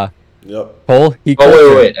 And yep. Cole,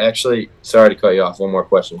 wait. Actually, sorry to cut you off. One more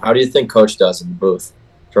question. How do you think Coach does in the booth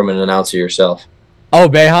from an announcer yourself? Oh,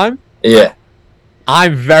 Boeheim? Yeah.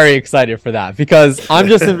 I'm very excited for that because I'm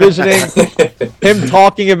just envisioning him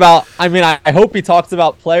talking about, I hope he talks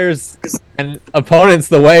about players and opponents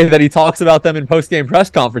the way that he talks about them in post-game press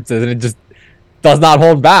conferences, and it just does not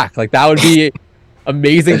hold back. Like, that would be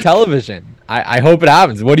amazing television. I hope it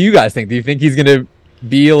happens. What do you guys think? Do you think he's going to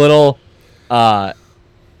be a little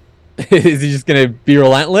is he just going to be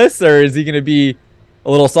relentless, or is he going to be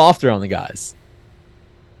a little softer on the guys?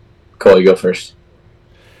 Cole, you go first.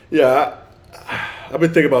 Yeah, I've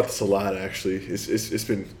been thinking about this a lot, actually. It's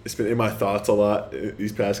been in my thoughts a lot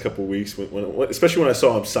these past couple of weeks, when especially when I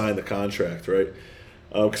saw him sign the contract, right?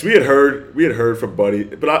 Because we had heard from Buddy,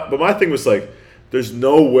 but my thing was like, there's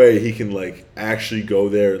no way he can like actually go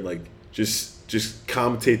there and like just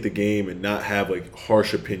commentate the game and not have like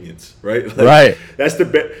harsh opinions, right? Like, right. That's the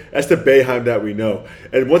Boeheim that we know.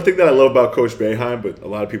 And one thing that I love about Coach Boeheim, but a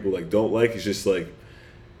lot of people like don't like, is just like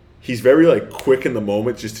he's very like quick in the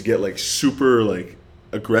moment just to get like super like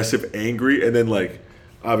aggressive, angry, and then like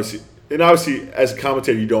obviously as a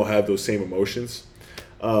commentator you don't have those same emotions.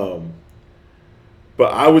 But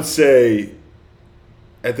I would say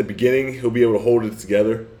at the beginning he'll be able to hold it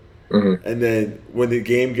together, and then when the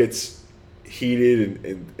game gets heated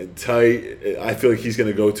and tight, I feel like he's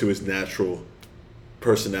going to go to his natural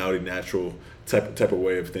personality, natural type of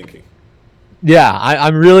way of thinking. Yeah,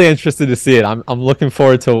 I'm really interested to see it. I'm looking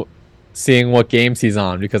forward to seeing what games he's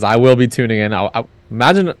on, because I will be tuning in. I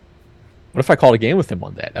imagine, what if I called a game with him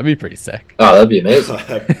one day? That'd be pretty sick. Oh, that'd be amazing.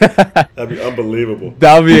 That'd be unbelievable.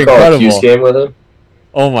 That would be incredible. Call a Cuse game with him?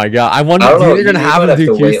 Oh my god! I wonder if you're gonna have him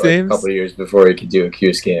do Cuse games. A couple of years before he could do a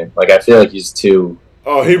Cuse game. Like, I feel like he's too.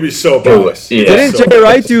 Oh, he'd be so biased. Yeah. Didn't Jay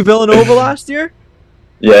Wright do Villanova last year?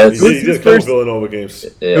 Yeah, he did a couple Villanova games.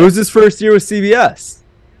 Yeah. It was his first year with CBS.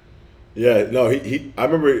 Yeah, no, he. I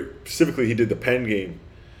remember specifically he did the Penn game,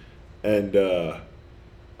 and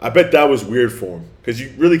I bet that was weird for him because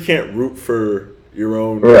you really can't root for your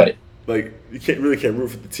own. Right. Like you can't root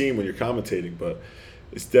for the team when you're commentating, but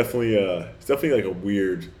it's definitely like a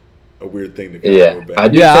weird thing to go back.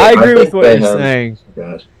 I agree with what you're saying.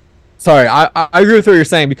 God. Sorry, I agree with what you're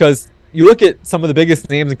saying, because you look at some of the biggest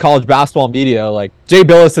names in college basketball media, like Jay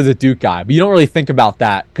Billis is a Duke guy, but you don't really think about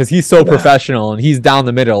that because he's so professional and he's down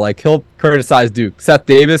the middle. Like, he'll criticize Duke. Seth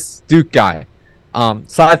Davis, Duke guy.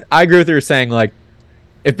 So I agree with what you're saying. Like,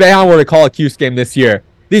 if Boeheim were to call a Cuse game this year,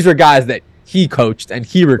 these are guys that he coached and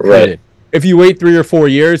he recruited. Right. If you wait 3 or 4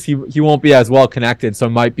 years, he won't be as well connected, so it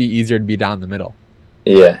might be easier to be down the middle.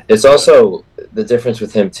 Yeah, it's also the difference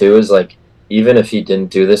with him too is like, even if he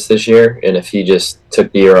didn't do this year, and if he just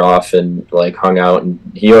took the year off and like hung out, and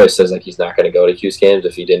he always says like he's not going to go to Cuse games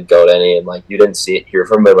if he didn't go to any, and like you didn't hear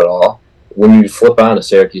from him at all. When you flip on a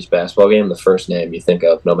Syracuse basketball game, the first name you think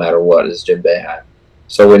of, no matter what, is Jim Boeheim.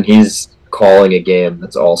 So when he's calling a game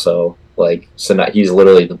that's also like he's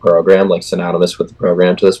literally the program, like synonymous with the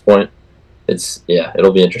program to this point.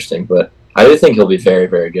 it'll be interesting. But I do think he'll be very,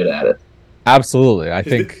 very good at it. Absolutely, I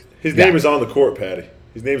think his name is on the court, Patty.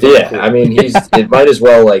 His name's on the court. I mean, it might as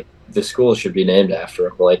well, like, the school should be named after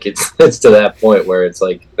him. Like, it's to that point where it's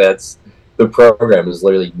like the program has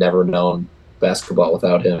literally never known basketball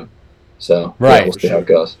without him. So right, we'll see how it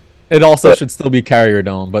goes. It also should still be Carrier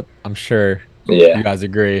Dome, but I'm sure you guys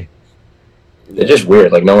agree. It's just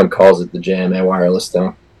weird. Like, no one calls it the JMA Wireless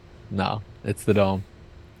Dome. No, it's the Dome.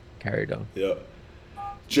 Carrier Dome. Yeah.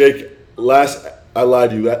 Jake, I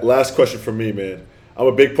lied to you. Last question from me, man. I'm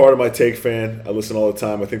a big Part of My Take fan. I listen all the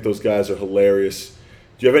time. I think those guys are hilarious.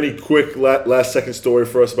 Do you have any quick last second story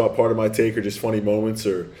for us about Part of My Take, or just funny moments,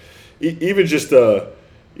 or even just a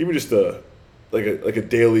daily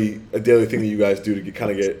thing that you guys do to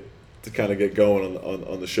kind of get going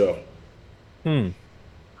on the show? I'm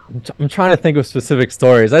trying to think of specific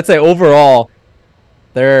stories. I'd say overall,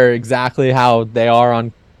 they're exactly how they are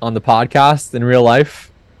on the podcast in real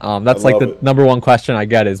life. That's like the number one question I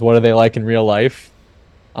get is, what are they like in real life?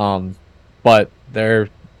 But they're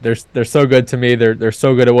so good to me. They're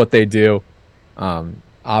so good at what they do.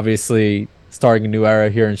 Obviously, starting a new era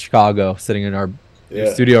here in Chicago, sitting in our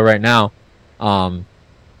studio right now.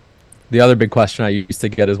 The other big question I used to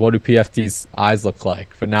get is, what do PFT's eyes look like?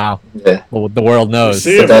 But now, well, the world knows.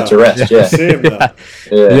 Put that to rest.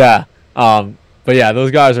 Yeah. But yeah,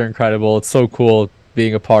 those guys are incredible. It's so cool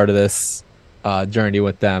being a part of this journey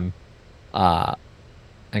with them,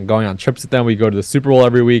 and going on trips with them. We go to the Super Bowl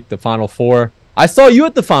every week, the Final Four. I saw you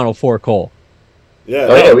at the Final Four, Cole. Yeah,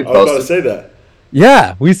 I was about to say that.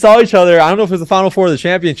 Yeah, we saw each other. I don't know if it was the Final Four or the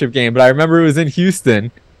championship game, but I remember it was in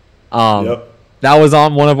Houston. That was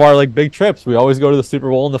on one of our big trips. We always go to the Super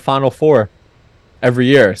Bowl and the Final Four every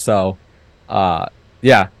year. So,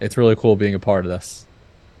 yeah, it's really cool being a part of this.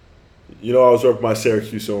 I was repping my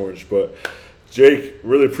Syracuse orange, but Jake,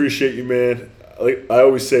 really appreciate you, man. Like I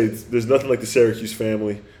always say, there's nothing like the Syracuse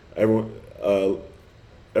family. Everyone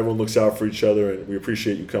looks out for each other, and we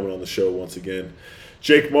appreciate you coming on the show once again.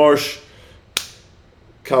 Jake Marsh,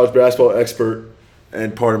 college basketball expert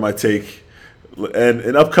and Part of My Take, and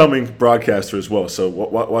an upcoming broadcaster as well. So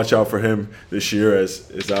watch out for him this year, as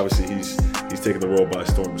obviously he's taking the world by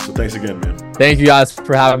storm. So thanks again, man. Thank you guys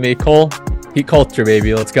for having me, Cole. Heat culture,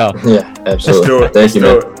 baby. Let's go. Yeah, absolutely. Let's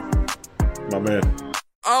do it. My man.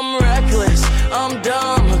 I'm reckless, I'm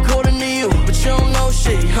dumb, according to you, but you don't know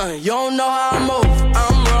shit, you don't know how I move.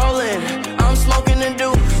 I'm rolling, I'm smoking the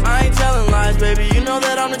dope. I ain't telling lies, baby, you know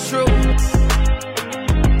that I'm the truth.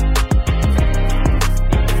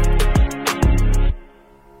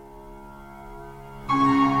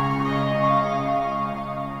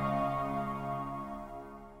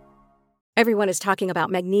 Everyone is talking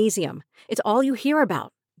about magnesium. It's all you hear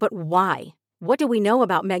about. But why? What do we know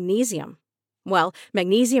about magnesium? Well,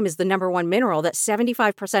 magnesium is the number one mineral that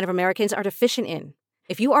 75% of Americans are deficient in.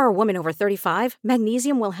 If you are a woman over 35,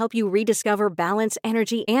 magnesium will help you rediscover balance,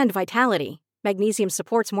 energy, and vitality. Magnesium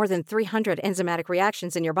supports more than 300 enzymatic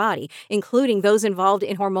reactions in your body, including those involved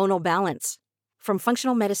in hormonal balance. From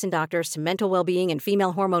functional medicine doctors to mental well-being and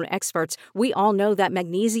female hormone experts, we all know that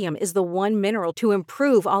magnesium is the one mineral to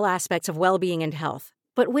improve all aspects of well-being and health.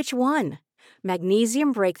 But which one?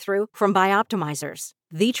 Magnesium Breakthrough from Bioptimizers,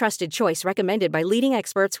 the trusted choice recommended by leading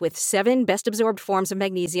experts with 7 best-absorbed forms of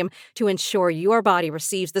magnesium to ensure your body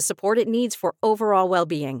receives the support it needs for overall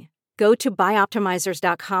well-being. Go to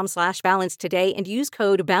bioptimizers.com/balance today and use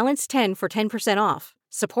code BALANCE10 for 10% off.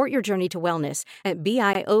 Support your journey to wellness at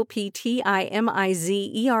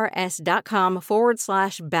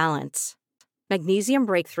bioptimizers.com/balance. Magnesium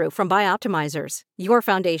Breakthrough from Bioptimizers, your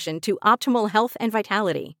foundation to optimal health and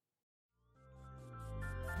vitality.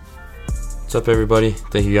 What's up, everybody?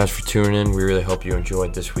 Thank you guys for tuning in. We really hope you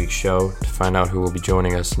enjoyed this week's show. To find out who will be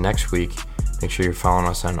joining us next week, make sure you're following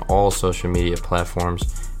us on all social media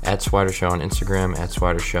platforms, at Swider Show on Instagram, at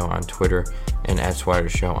Swider Show on Twitter, and at Swider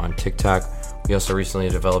Show on TikTok. We also recently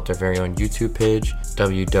developed our very own YouTube page,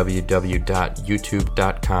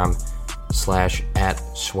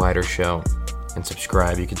 www.youtube.com/@SwiderShow, and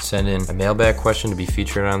subscribe. You can send in a mailbag question to be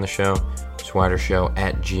featured on the show,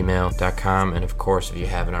 swidershow@gmail.com, and of course, if you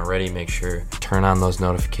haven't already, make sure to turn on those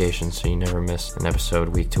notifications so you never miss an episode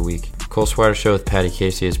week to week. Cole Swider Show with Patty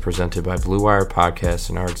Casey is presented by Blue Wire Podcasts,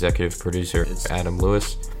 and our executive producer is Adam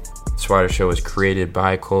Lewis. Swider Show is created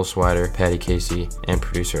by Cole Swider, Patty Casey, and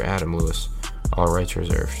producer Adam Lewis. All rights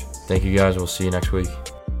reserved. Thank you guys. We'll see you next week.